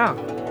guess, yeah.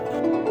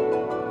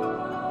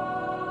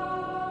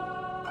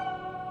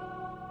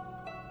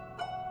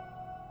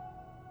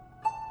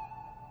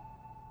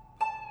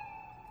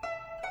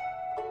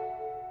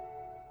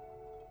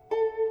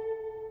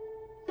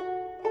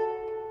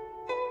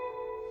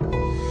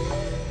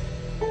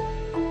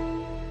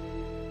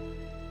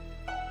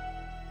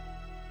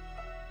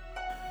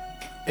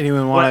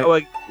 Anyone want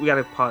Wait, we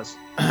gotta pause.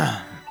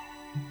 to...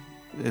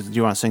 Do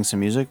you want to sing some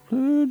music? I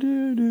don't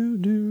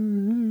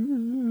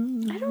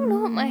know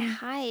what my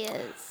high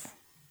is.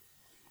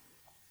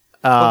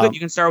 Well, good, you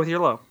can start with your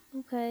low.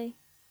 Okay.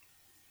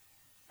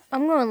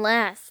 I'm going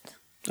last.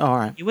 Oh, all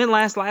right. You went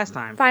last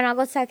time. Fine, I'll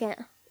go second.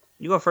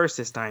 You go first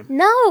this time.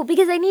 No,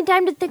 because I need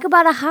time to think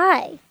about a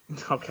high.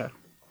 Okay.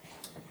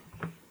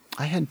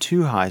 I had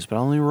 2 highs, but I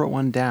only wrote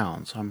one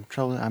down, so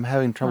I'm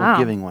having trouble Wow.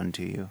 giving one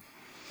to you.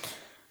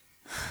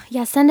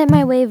 Yeah, send it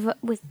my way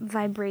with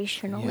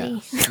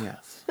vibrationally.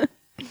 Yes.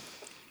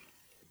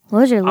 What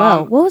was your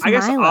low? What was I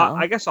guess my low?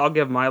 I guess I'll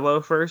give my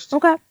low first.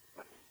 Okay.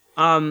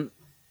 And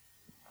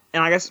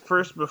I guess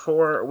first,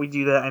 before we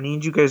do that, I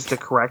need you guys to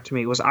correct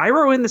me. Was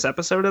Iroh in this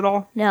episode at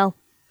all? No.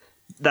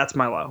 That's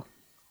my low.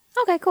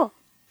 Okay, cool.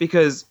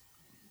 Because,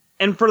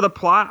 and for the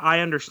plot, I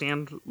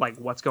understand like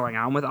what's going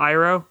on with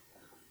Iroh,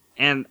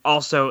 and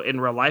also in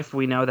real life,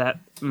 we know that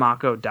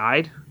Mako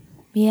died,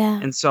 Yeah.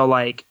 and so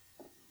like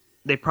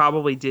they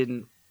probably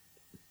didn't.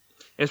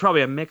 It was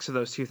probably a mix of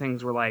those two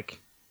things. Where like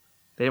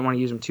they didn't want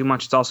to use him too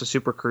much. It's also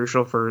super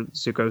crucial for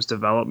Zuko's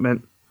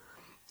development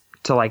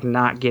to like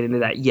not get into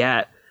that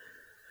yet.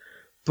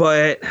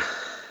 But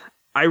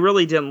I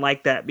really didn't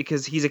like that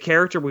because he's a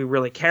character we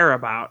really care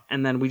about,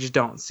 and then we just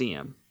don't see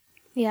him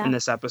Yeah. in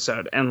this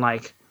episode. And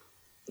like,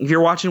 if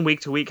you're watching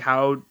week to week,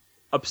 how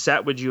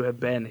upset would you have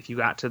been if you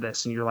got to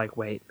this and you're like,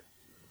 wait,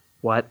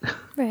 what?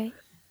 Right.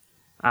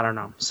 I don't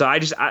know. So I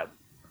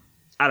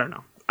don't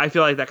know. I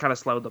feel like that kind of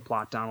slowed the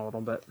plot down a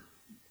little bit.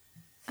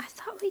 I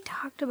thought we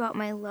talked about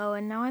my low,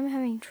 and now I'm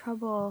having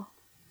trouble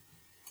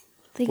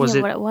thinking Was of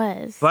it- what it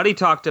was. Buddy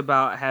talked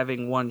about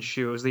having one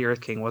shoe. It was the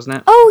Earth King, wasn't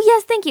it? Oh,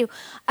 yes, thank you.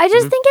 I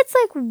just think it's,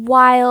 like,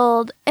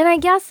 wild. And I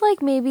guess,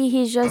 like, maybe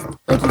he's just,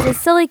 like, he's a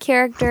silly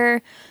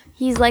character.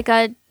 He's, like,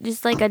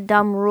 just a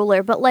dumb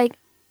ruler. But, like,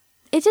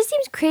 it just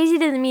seems crazy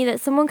to me that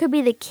someone could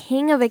be the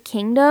king of a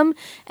kingdom,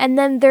 and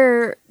then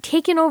they're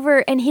taken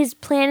over, and his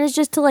plan is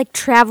just to, like,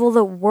 travel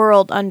the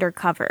world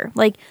undercover.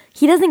 Like,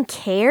 he doesn't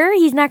care.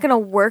 He's not going to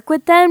work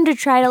with them to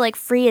try to, like,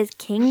 free his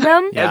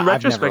kingdom. Yeah, in I've never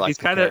retrospect, liked he's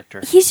the kind of character.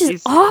 He's just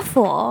He's-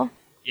 awful.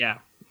 yeah.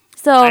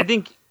 So I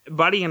think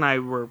Buddy and I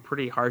were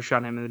pretty harsh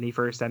on him when he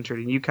first entered,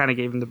 and you kind of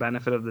gave him the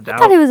benefit of the I doubt.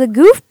 thought he was a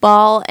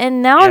goofball,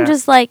 and now I'm Yeah.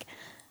 just like,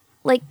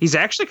 He's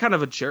actually kind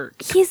of a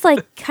jerk. he's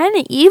like kind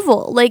of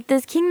evil. Like,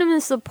 this kingdom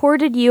has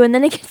supported you, and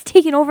then it gets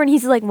taken over, and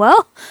he's like,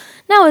 well,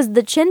 now is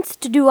the chance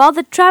to do all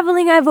the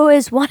traveling I've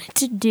always wanted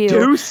to do.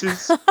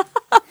 Deuces.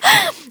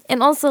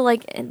 And also,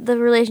 like, the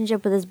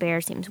relationship with his bear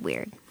seems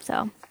weird.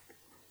 So,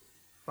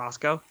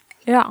 Bosco?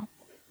 yeah.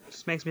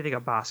 Just makes me think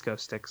of Bosco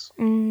sticks.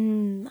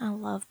 I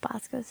love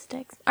Bosco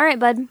sticks. All right,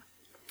 bud.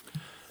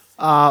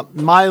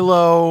 My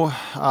low,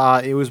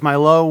 it was my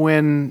low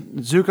when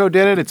Zuko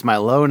did it. It's my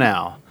low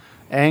now.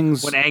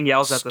 Aang's When Aang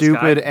yells at the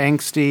stupid, sky.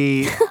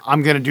 angsty,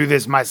 I'm going to do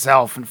this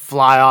myself and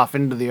fly off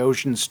into the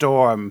ocean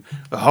storm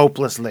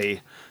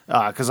hopelessly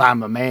because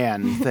I'm a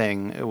man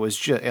thing. It was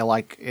just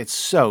like, it's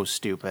so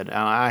stupid. And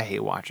I hate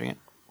watching it.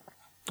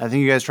 I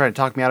think you guys tried to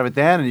talk me out of it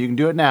then, and you can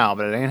do it now,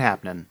 but it ain't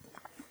happening.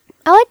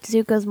 I like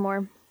Zuko's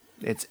more.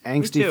 It's too.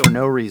 angsty for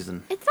no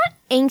reason. It's not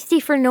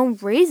angsty for no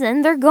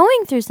reason. They're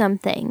going through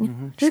something.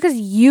 Mm-hmm. Just because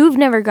you've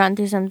never gone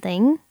through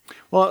something.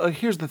 Well,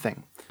 here's the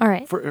thing. All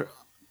right.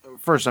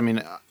 First, I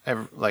mean,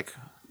 like,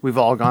 we've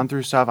all gone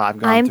through stuff. I've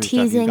gone I'm through stuff.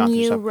 You've teasing gone through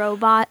you, stuff.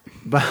 robot.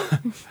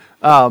 But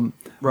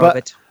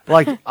Robot.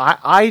 like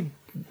I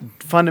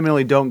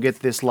fundamentally don't get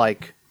this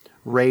like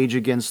rage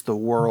against the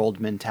world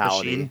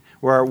mentality Machine.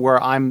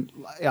 where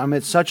I'm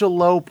at such a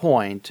low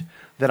point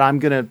that I'm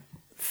gonna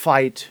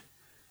fight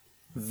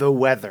the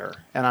weather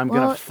and I'm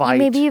Well, gonna fight.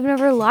 maybe you've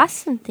never lost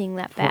something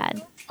that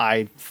bad.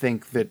 I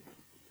think that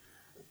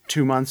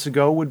 2 months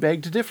ago would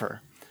beg to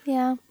differ,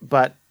 Yeah.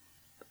 but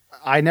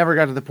I never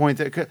got to the point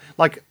that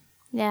like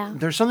Yeah.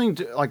 there's something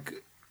to, like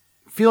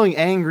feeling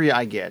angry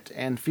I get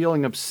and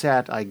feeling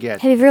upset I get.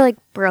 Have you ever, like,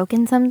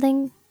 broken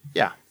something?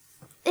 Yeah.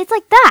 It's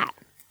like that.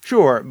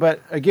 Sure, but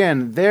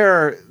again,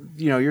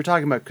 you're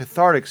talking about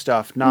cathartic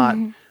stuff, not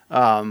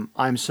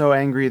I'm so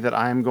angry that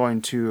I'm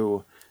going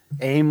to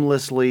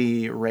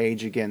aimlessly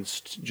rage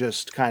against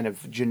just kind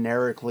of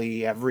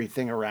generically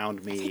everything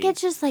around me. I think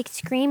it's just, like,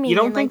 screaming. You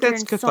don't and, think like,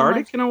 that's you're in so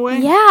cathartic much- in a way?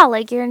 Yeah,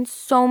 like, you're in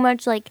so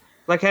much, like,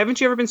 Like, haven't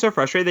you ever been so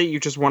frustrated that you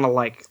just want to,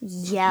 like,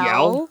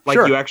 yell? Like,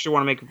 Sure. you actually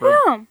want to make a verb?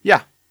 Yeah.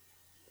 Yeah.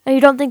 Oh, you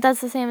don't think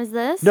that's the same as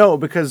this? No,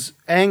 because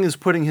Aang is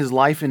putting his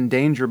life in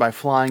danger by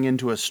flying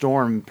into a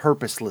storm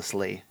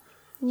purposelessly.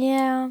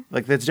 Yeah.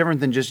 Like, that's different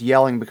than just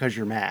yelling because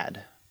you're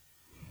mad.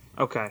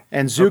 Okay.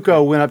 And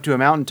Zuko went up to a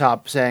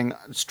mountaintop saying,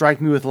 "Strike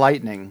me with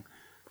lightning."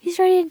 He's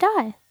ready to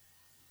die.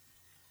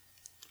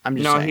 I'm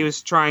just No, saying. he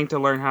was trying to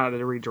learn how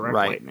to redirect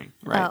Right. lightning.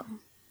 Right. Oh.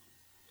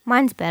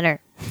 Mine's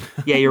better.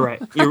 Yeah, you're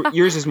right.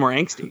 Yours is more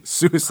angsty.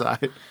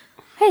 Suicide.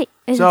 Hey,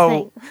 it's a So,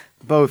 thing.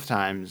 both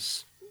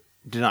times,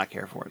 did not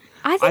care for it.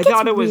 I think I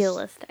thought it's it was-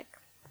 realistic.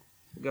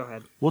 Go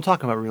ahead. We'll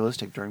talk about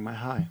realistic during my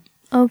high.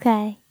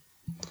 Okay.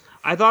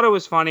 I thought it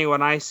was funny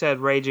when I said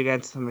Rage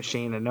Against the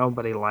Machine and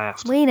nobody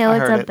laughed. We know I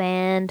it's heard a it.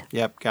 band.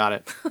 Yep, got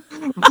it.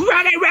 Run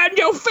around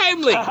your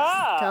family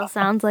Still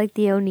sounds like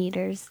the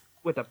Oneaters.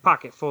 with a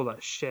pocket full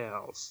of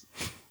shells.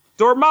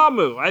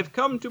 Dormammu, I've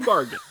come to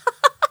bargain.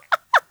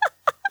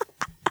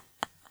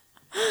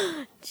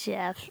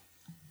 Jeff.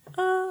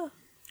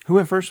 Who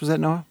went first? Was that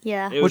Noah?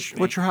 Yeah. It was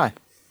What's your high?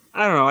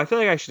 I don't know. I feel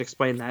like I should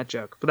explain that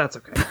joke, but that's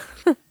okay.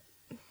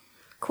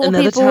 Cool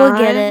Another people will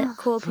get it. time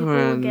Cool people for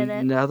will get it.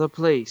 Another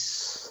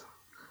place.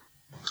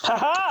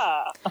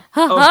 Ha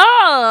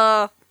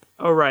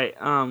All right.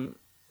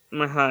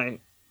 My high.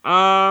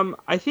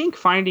 I think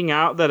finding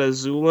out that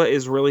Azula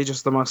is really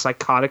just the most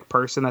psychotic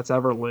person that's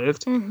ever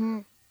lived. Mm-hmm.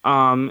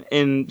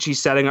 And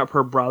she's setting up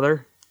her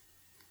brother.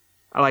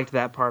 I liked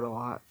that part a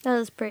lot. That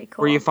was pretty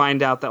cool. Where you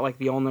find out that like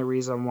the only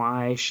reason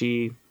why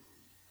she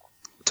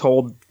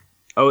told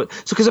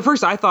because at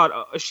first I thought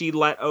she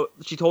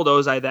told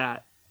Ozai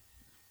that.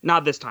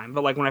 Not this time,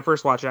 but like when I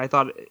first watched it, I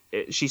thought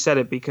she said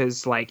it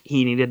because like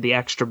he needed the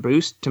extra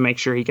boost to make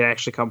sure he could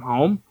actually come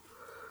home.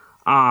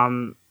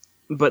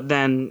 But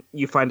then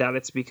you find out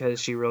it's because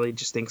she really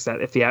just thinks that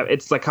it's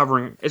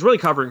really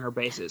covering her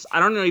bases. I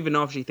don't even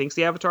know if she thinks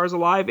the Avatar is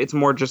alive. It's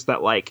more just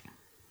that like,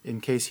 In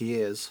case he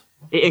is.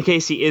 in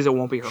case he is, it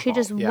won't be her She fault.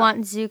 just Yeah.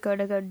 wants Zuko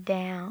to go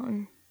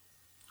down.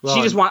 Well,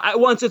 She just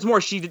wants. It's more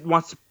she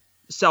wants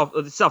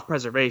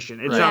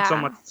self-preservation. It's Right. not so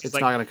Yeah. much. It's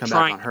like not going to come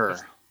trying- back on her.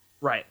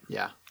 Right.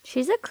 Yeah.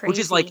 She's a crazy. Which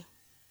is like,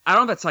 I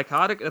don't know if that's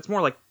psychotic. That's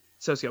more like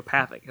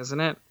sociopathic, isn't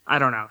it? I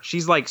don't know.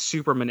 She's like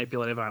super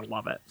manipulative, and I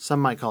love it. Some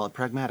might call it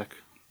pragmatic.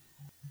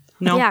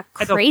 No, yeah,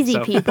 I don't crazy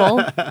think so.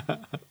 people,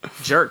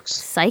 Jerks,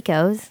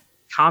 psychos.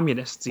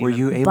 communists. Were Even.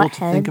 you able to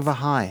Buttheads. think of a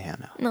high,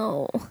 Hannah?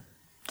 No, All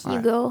you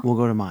right, go. We'll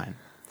go to mine.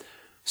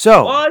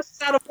 So, Well,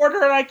 it's out of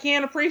order, and I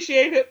can't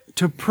appreciate it.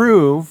 to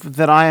prove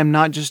that I am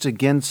not just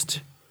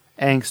against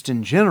angst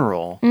in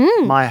general,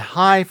 my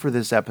high for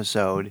this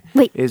episode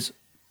Wait. is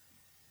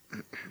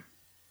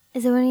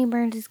Is it when he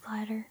burned his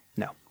glider?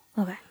 no.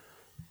 Okay.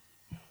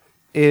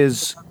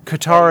 Is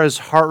Katara's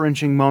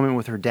heart-wrenching moment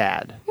with her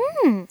dad.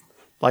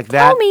 Like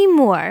that Tell me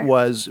more.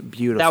 was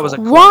beautiful. That was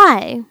a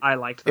Why? I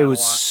liked that It was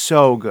a lot.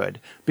 so good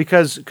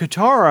because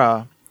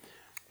Katara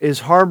is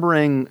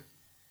harboring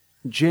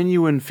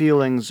genuine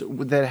feelings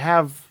that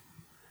have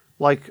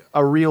like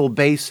a real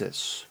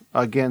basis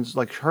against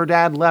like her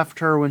dad left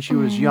her when she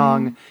was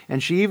young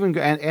and she even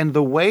and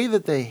the way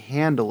that they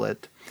handle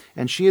it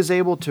and she is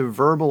able to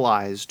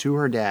verbalize to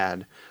her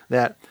dad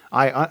that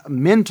I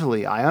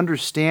mentally I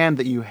understand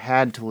that you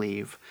had to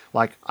leave,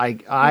 like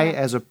I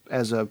as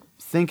a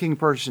thinking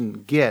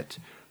person get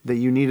that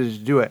you needed to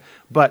do it,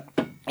 but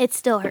It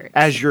still hurts.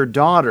 as your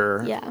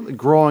daughter, Yeah.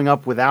 growing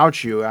up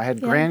without you, I had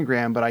Yeah.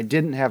 Gran, but I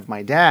didn't have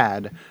my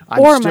dad. Or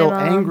I'm my still mom,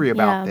 angry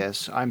about yeah.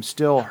 this. I'm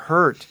still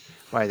hurt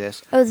by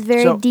this. It was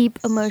very So- deep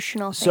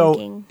emotional So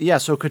thinking. yeah,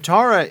 so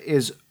Katara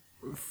is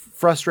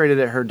frustrated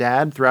at her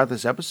dad throughout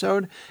this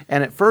episode,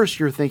 and at first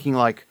you're thinking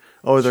like,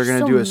 oh, they're She's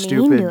going to so do a mean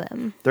stupid. to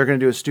him. They're going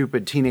to do a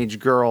stupid teenage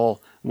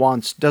girl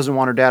doesn't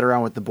want her dad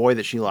around with the boy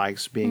that she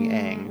likes being Mm.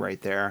 Aang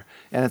right there,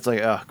 and it's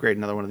like, oh, great,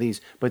 another one of these.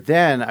 But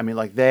then I mean,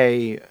 like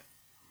they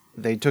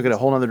took it a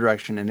whole other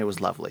direction, and it was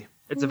lovely.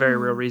 It's a very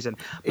real reason.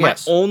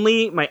 Yes.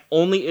 My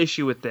only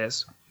issue with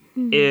this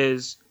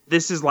is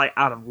this is like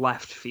out of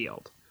left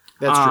field.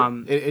 That's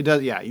Um, true. It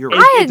does. Yeah, you're It-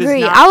 right. I it does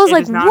agree. not- I was it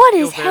like, does not what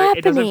feel is It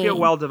doesn't feel happening?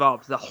 well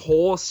developed. The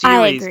whole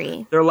series,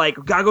 agree. they're like,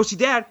 gotta go see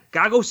dad,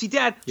 gotta go see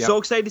dad. Yep. So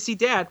excited to see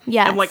dad.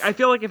 Yes. And like, I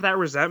feel like if that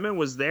resentment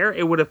was there,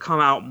 it would have come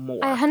out more.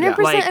 I 100%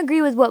 Like,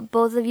 agree with what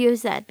both of you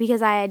said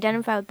because I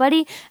identify with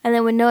Buddy. And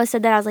then when Noah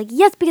said that, I was like,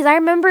 yes, because I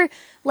remember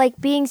like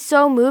being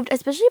so moved,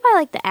 especially by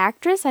like the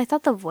actress. I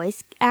thought the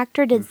voice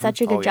actor did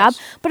such a good Oh, job,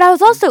 yes. but I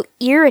was also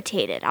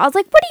irritated. I was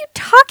like, what are you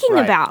talking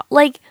Right. about?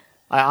 Like,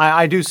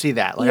 I do see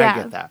that. Like Yeah. I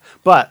get that.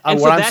 But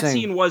and what so I'm that saying,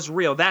 scene was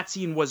real. That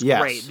scene was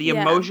Yes. great. The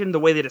Yeah. emotion, the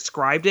way they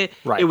described it,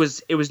 Right. it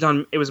was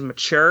done. It was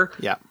mature.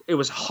 Yeah. It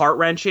was heart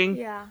wrenching.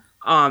 yeah.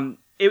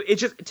 It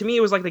just to me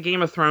it was like the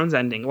Game of Thrones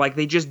ending. Like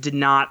they just did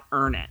not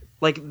earn it.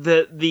 Like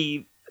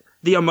the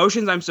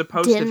emotions I'm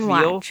supposed Didn't to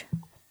feel. watch.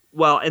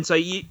 Well, and so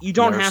you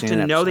don't Never have seen to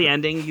an know the episode.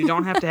 ending. You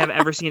don't have to have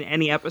ever seen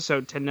any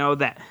episode to know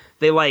that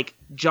they like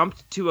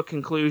jumped to a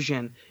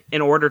conclusion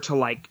in order to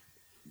like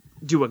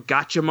do a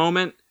gotcha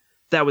moment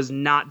that was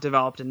not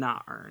developed and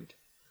not earned.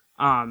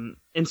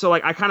 And so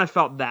like I kind of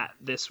felt that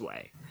this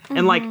way.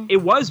 And like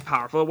it was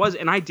powerful. It was,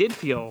 and I did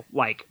feel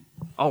like,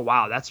 oh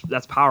wow,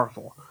 that's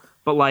powerful.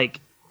 But like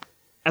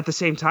at the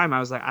same time I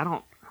was like,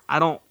 I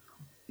don't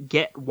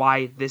get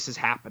why this is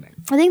happening.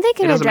 I think they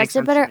can It doesn't make address it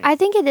sense to better. me. I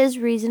think it is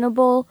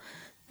reasonable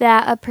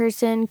that a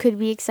person could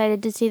be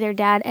excited to see their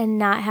dad and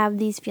not have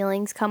these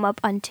feelings come up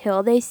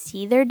until they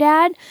see their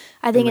dad.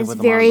 I think live it's with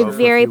them on very, boat for a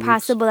very few weeks.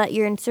 possible that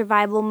you're in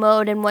survival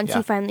mode, and once Yeah.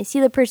 you finally see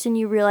the person,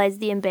 you realize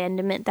the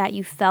abandonment that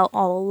you felt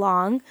all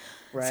along.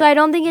 So I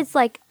don't think it's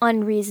like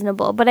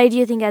unreasonable, but I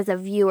do think as a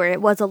viewer,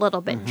 it was a little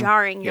bit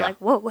jarring. You're Yeah. like,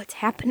 whoa, what's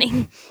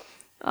happening?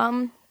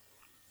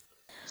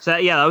 So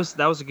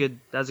that was a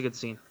good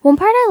scene. One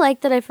part I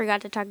liked that I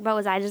forgot to talk about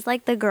was I just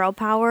like the girl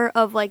power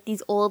of like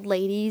these old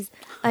ladies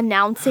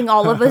announcing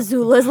all of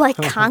Azula's like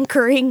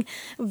conquering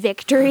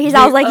victories.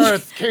 I was like,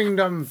 Earth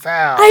Kingdom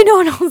fell. I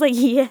know, and I was like,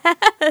 yes.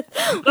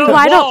 The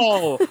Why don't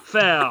wall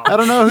fell. I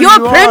don't know who your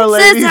you are, princess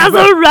ladies, has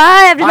but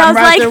arrived? And I I'm was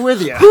right like, there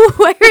with you.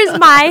 where's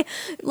my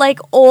like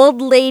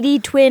old lady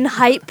twin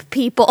hype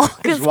people? 'Cause-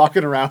 Just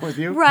walking around with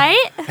you.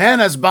 right?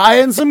 Hannah's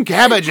buying some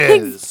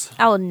cabbages.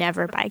 I will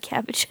never buy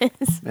cabbages.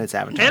 It's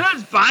Avatar. And I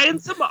was buying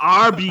some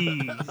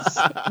Arby's.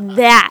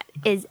 That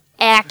is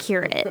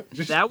accurate.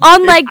 That was,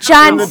 Unlike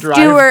Jon the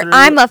Stewart, drive-thru.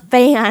 I'm a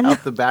fan.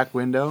 Out the back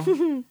window.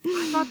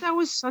 I thought that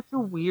was such a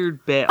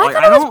weird bit. I Like,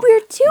 thought it was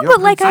weird too, Your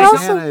but like I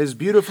Princess also Hannah is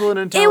beautiful and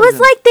it intelligent. was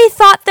like they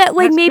thought that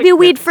like That's maybe big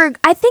we'd difference.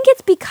 I think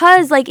it's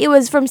because like it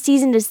was from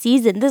season to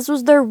season. This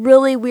was their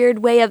really weird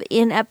way of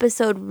in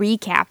episode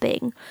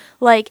recapping.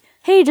 Like,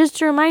 hey, just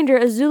a reminder,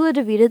 Azula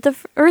defeated the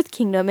Earth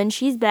Kingdom and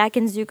she's back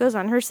and Zuko's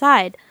on her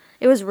side.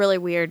 It was really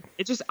weird.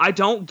 I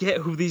don't get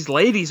who these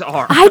ladies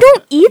are. I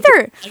don't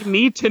either. I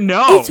need to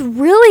know. It's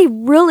really,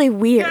 really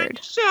weird.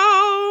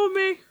 Show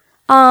me.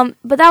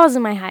 But that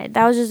wasn't my high.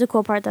 That was just a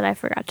cool part that I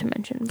forgot to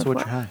mention So before.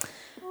 what's your high?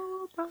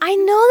 I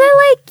know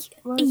that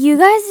like you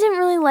guys didn't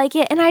really like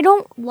it, and I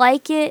don't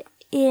like it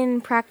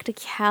in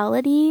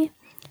practicality,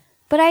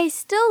 but I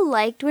still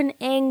liked when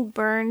Aang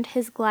burned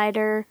his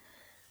glider.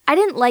 I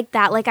didn't like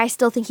that. Like I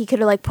still think he could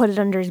have like put it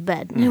under his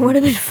bed and it would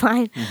have been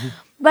fine.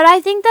 But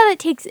I think that it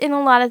takes in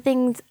a lot of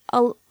things,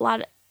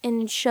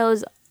 in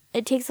shows,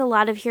 it takes a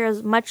lot of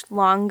heroes much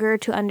longer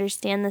to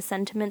understand the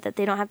sentiment that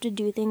they don't have to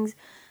do things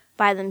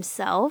by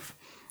themselves.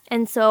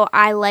 And so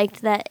I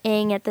liked that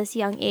Aang at this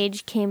young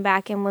age came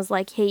back and was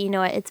like, hey, you know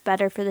what? It's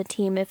better for the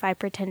team if I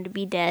pretend to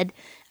be dead.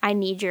 I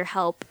need your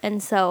help.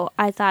 And so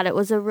I thought it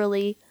was a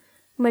really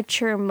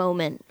mature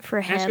moment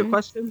for Can I ask you a him.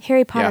 question?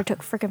 Harry Potter Yeah.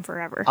 took freaking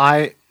forever. I Can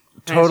I ask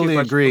you a totally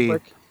question agree. real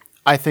quick?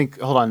 I think,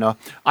 hold on, Noah.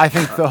 I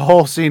think the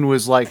whole scene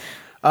was like,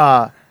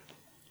 I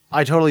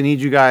totally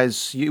need you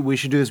guys. We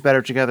should do this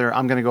better together.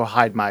 I'm going to go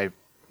hide my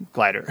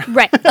glider.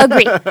 Right,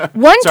 agree.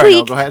 One Sorry, tweak,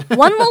 no, go ahead.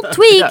 one little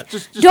tweak. Yeah,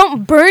 just-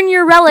 Don't burn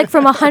your relic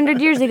from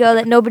 100 years ago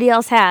that nobody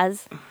else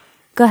has.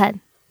 Go ahead.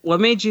 What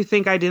made you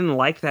think I didn't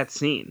like that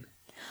scene?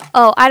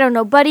 Oh, I don't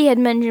know. Buddy had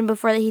mentioned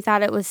before that he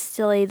thought it was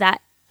silly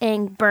that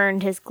Aang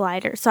burned his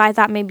glider. So I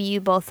thought maybe you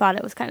both thought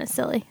it was kind of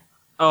silly.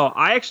 Oh,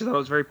 I actually thought it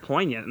was very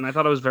poignant, and I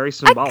thought it was very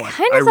symbolic. I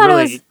kind of thought it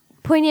was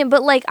poignant,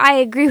 but like I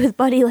agree with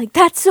Buddy. Like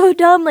that's so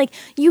dumb. Like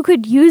you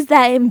could use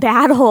that in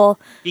battle.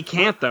 You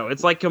can't though.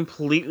 It's like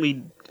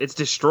completely. It's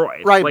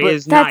destroyed. Right, Like, but-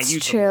 it's not That's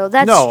usable. true.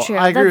 That's no, true.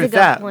 I agree That's with a good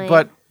that. point.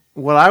 But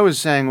what I was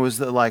saying was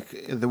that, like,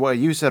 what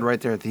you said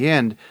right there at the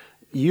end,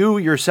 you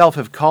yourself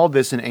have called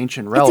this an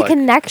ancient relic.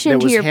 connection that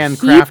to was your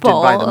handcrafted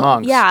by the people.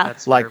 monks. Yeah.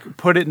 That's Like, fair.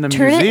 put it in a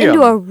turn museum. it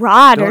into a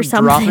rod Don't or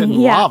something. drop it in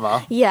yeah.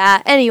 lava.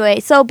 Yeah. Anyway,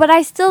 so but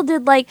I still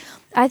did like.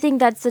 I think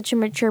that's such a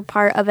mature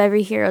part of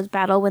every hero's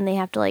battle when they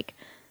have to like,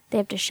 they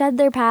have to shed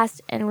their past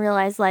and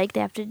realize like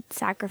they have to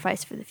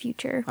sacrifice for the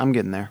future. I'm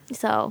getting there.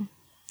 So,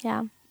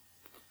 yeah,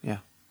 Yeah.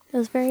 it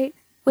was very.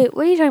 Wait,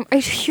 what are you talking? Are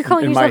you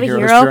calling In my yourself a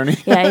hero's hero? journey.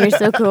 Yeah, you're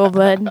so cool,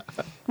 bud.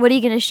 What are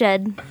you gonna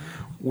shed?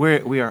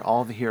 We are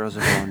all the heroes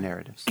of our own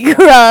narratives.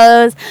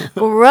 Gross,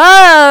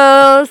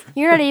 gross.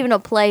 You're not even a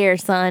player,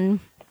 son.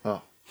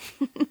 Oh.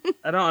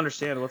 I don't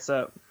understand. What's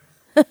up?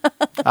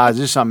 It's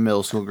just something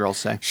middle school girls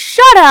say.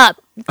 Shut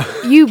up,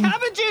 you.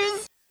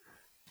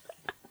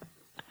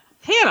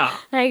 Hannah.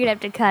 Now you're gonna have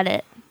to cut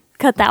it.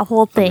 Cut that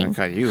whole I'm thing. gonna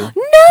cut you.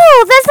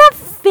 No, that's not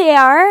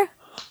fair.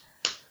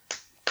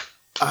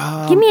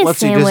 Give me a Let's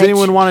see. sandwich. Does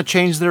anyone want to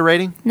change their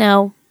rating?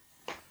 No.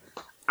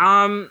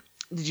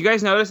 Did you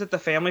guys notice that the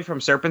family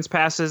from Serpent's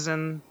Pass is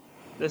in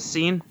this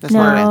scene? That's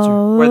not an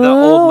answer. Where the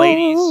old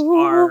ladies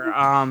are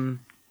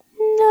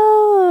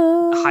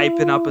No.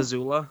 hyping up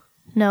Azula.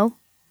 No.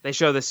 They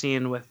show the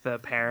scene with the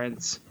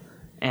parents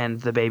and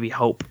the baby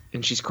Hope,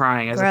 and she's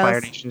crying as the Gross.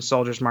 Fire Nation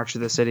soldiers march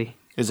through the city.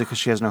 Is it because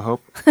she has no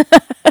hope?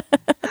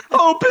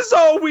 Hope is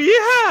all we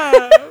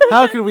have.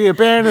 How could we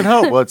abandon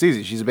hope? Well, it's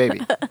easy. She's a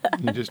baby.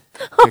 You just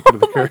kick her to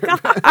the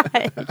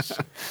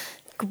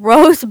curb.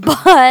 Gross butt.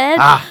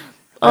 I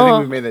Oh.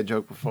 think we made that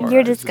joke before. You're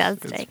It's just-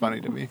 disgusting. It's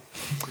funny to me.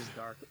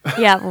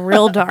 Yeah,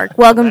 real dark.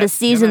 Welcome to That's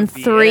season gonna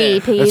be 3,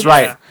 it. Pete. That's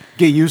right.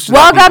 Get used to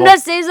that. Welcome people.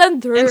 to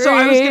season 3. And so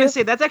I was going to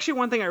say, that's actually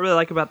one thing I really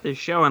like about this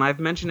show, and I've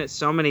mentioned it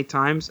so many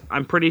times.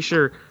 I'm pretty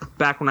sure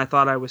back when I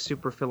thought I was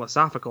super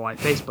philosophical, I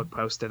Facebook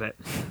posted it.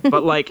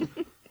 But, like,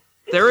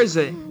 there is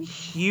a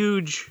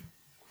huge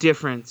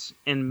difference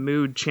in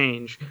mood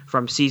change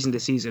from season to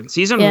season.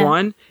 Season Yeah.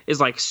 1 is,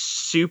 like,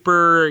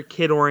 super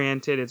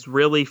kid-oriented. It's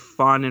really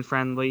fun and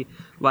friendly.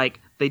 Like,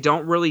 they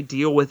don't really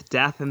deal with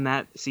death in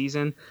that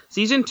season.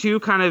 Season 2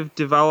 kind of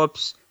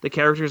develops the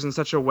characters in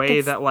such a way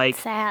It's that, like,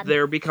 sad.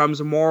 there becomes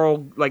a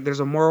moral, like, there's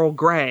a moral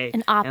gray.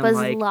 And Appa's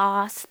like,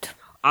 lost.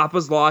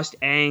 Appa's lost.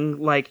 Aang,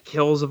 like,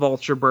 kills a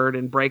vulture bird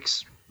and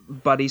breaks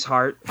Buddy's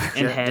heart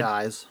and Jet head.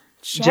 dies.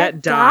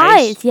 Jet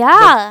dies.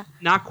 Yeah.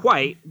 Not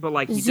quite, but,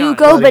 like, he Zuko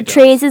does.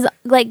 betrays his,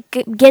 like,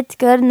 gets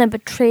good and then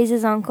betrays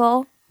his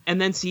uncle. And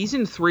then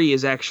season 3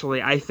 is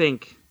actually, I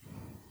think,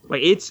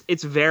 like it's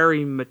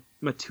very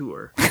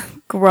mature.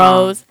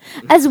 Gross.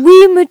 As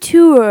we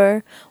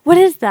mature, what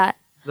is that?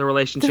 The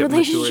relationship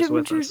matures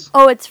with us,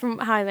 Oh, it's from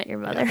How I Met Your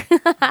Mother.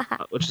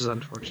 which is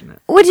unfortunate.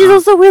 Which is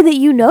also weird that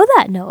you know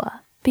that,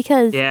 Noah.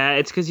 Because Yeah,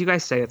 it's because you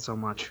guys say it so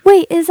much.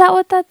 wait, is that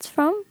what that's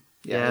from?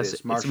 Yeah,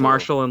 It's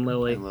Marshall and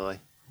Lily.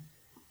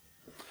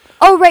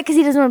 Oh, right, because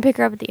he doesn't want to pick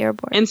her up at the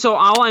airport. And so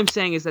all I'm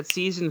saying is that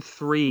season We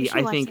 3, should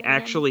I watch think, that again.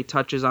 actually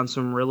touches on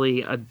some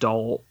really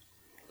adult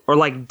or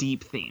like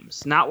deep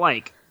themes. Not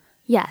like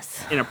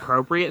Yes.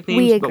 inappropriate We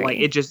themes, but agree.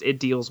 like it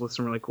deals with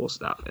some really cool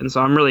stuff. And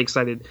so I'm really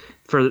excited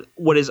for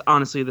what is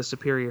honestly the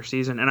superior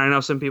season. And I know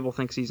some people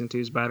think season 2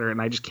 is better,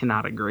 and I just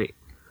cannot agree.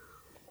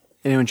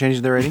 Anyone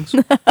changing their ratings?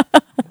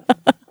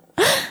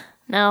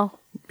 No.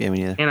 Yeah, me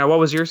neither. Anna, what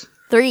was yours?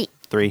 3.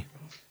 3.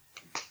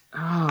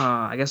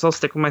 I guess I'll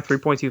stick with my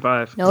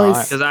 3.25.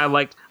 Nice. Because I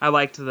liked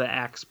the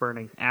axe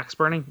burning,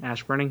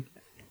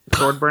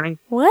 sword burning.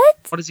 What?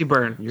 What does he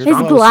burn? You're His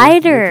closer.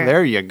 glider.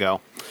 There you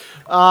go.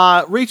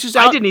 Reaches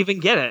out. I didn't even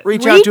get it.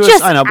 Reach out to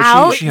us. I know,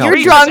 but she helped. You're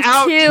Reach drunk us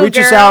out. too, Reach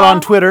us girl. out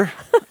on Twitter.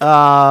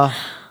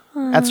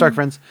 At Stark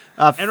Friends.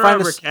 And Find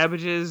remember, us.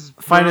 cabbages.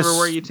 Find Remember us.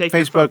 where you take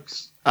Facebook. your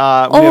folks. We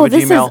have Oh, a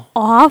this Gmail. is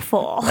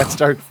awful. At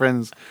Stark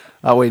Friends.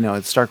 Oh, wait, no.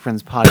 It's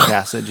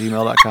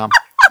starkfriendspodcast@gmail.com.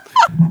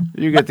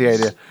 You get the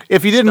idea.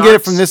 If you didn't get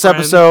it from this Stark's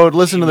episode,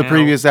 listen to the Gmail.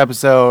 previous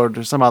episode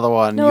or some other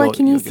one. Noah,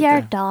 can you you'll see get our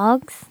there.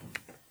 dogs?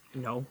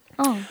 No.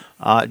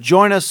 Oh.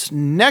 Join us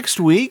next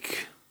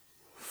week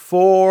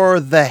for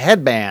the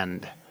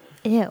headband.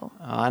 Ew.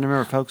 I don't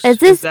remember, folks. Is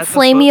this that the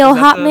Flamio is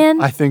that the-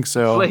 Hotman? I think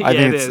so. Yeah, I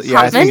think it it's is. yeah.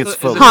 I think Hotman? it's Is it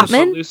Footloose.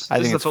 Hotman? This I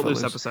is think the it's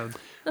Footloose Footloose.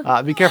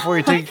 episode. Be careful where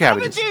you take your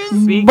cabbages.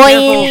 Be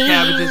Boing. careful,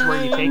 cabbages,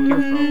 where you take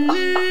your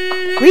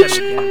folks. Reach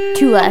Said it again.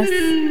 to us.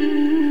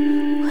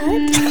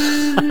 What?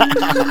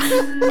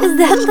 Is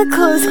that the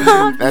close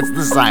up? That's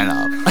the sign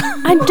off.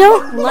 I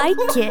don't like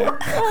it.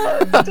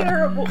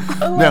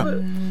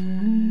 No.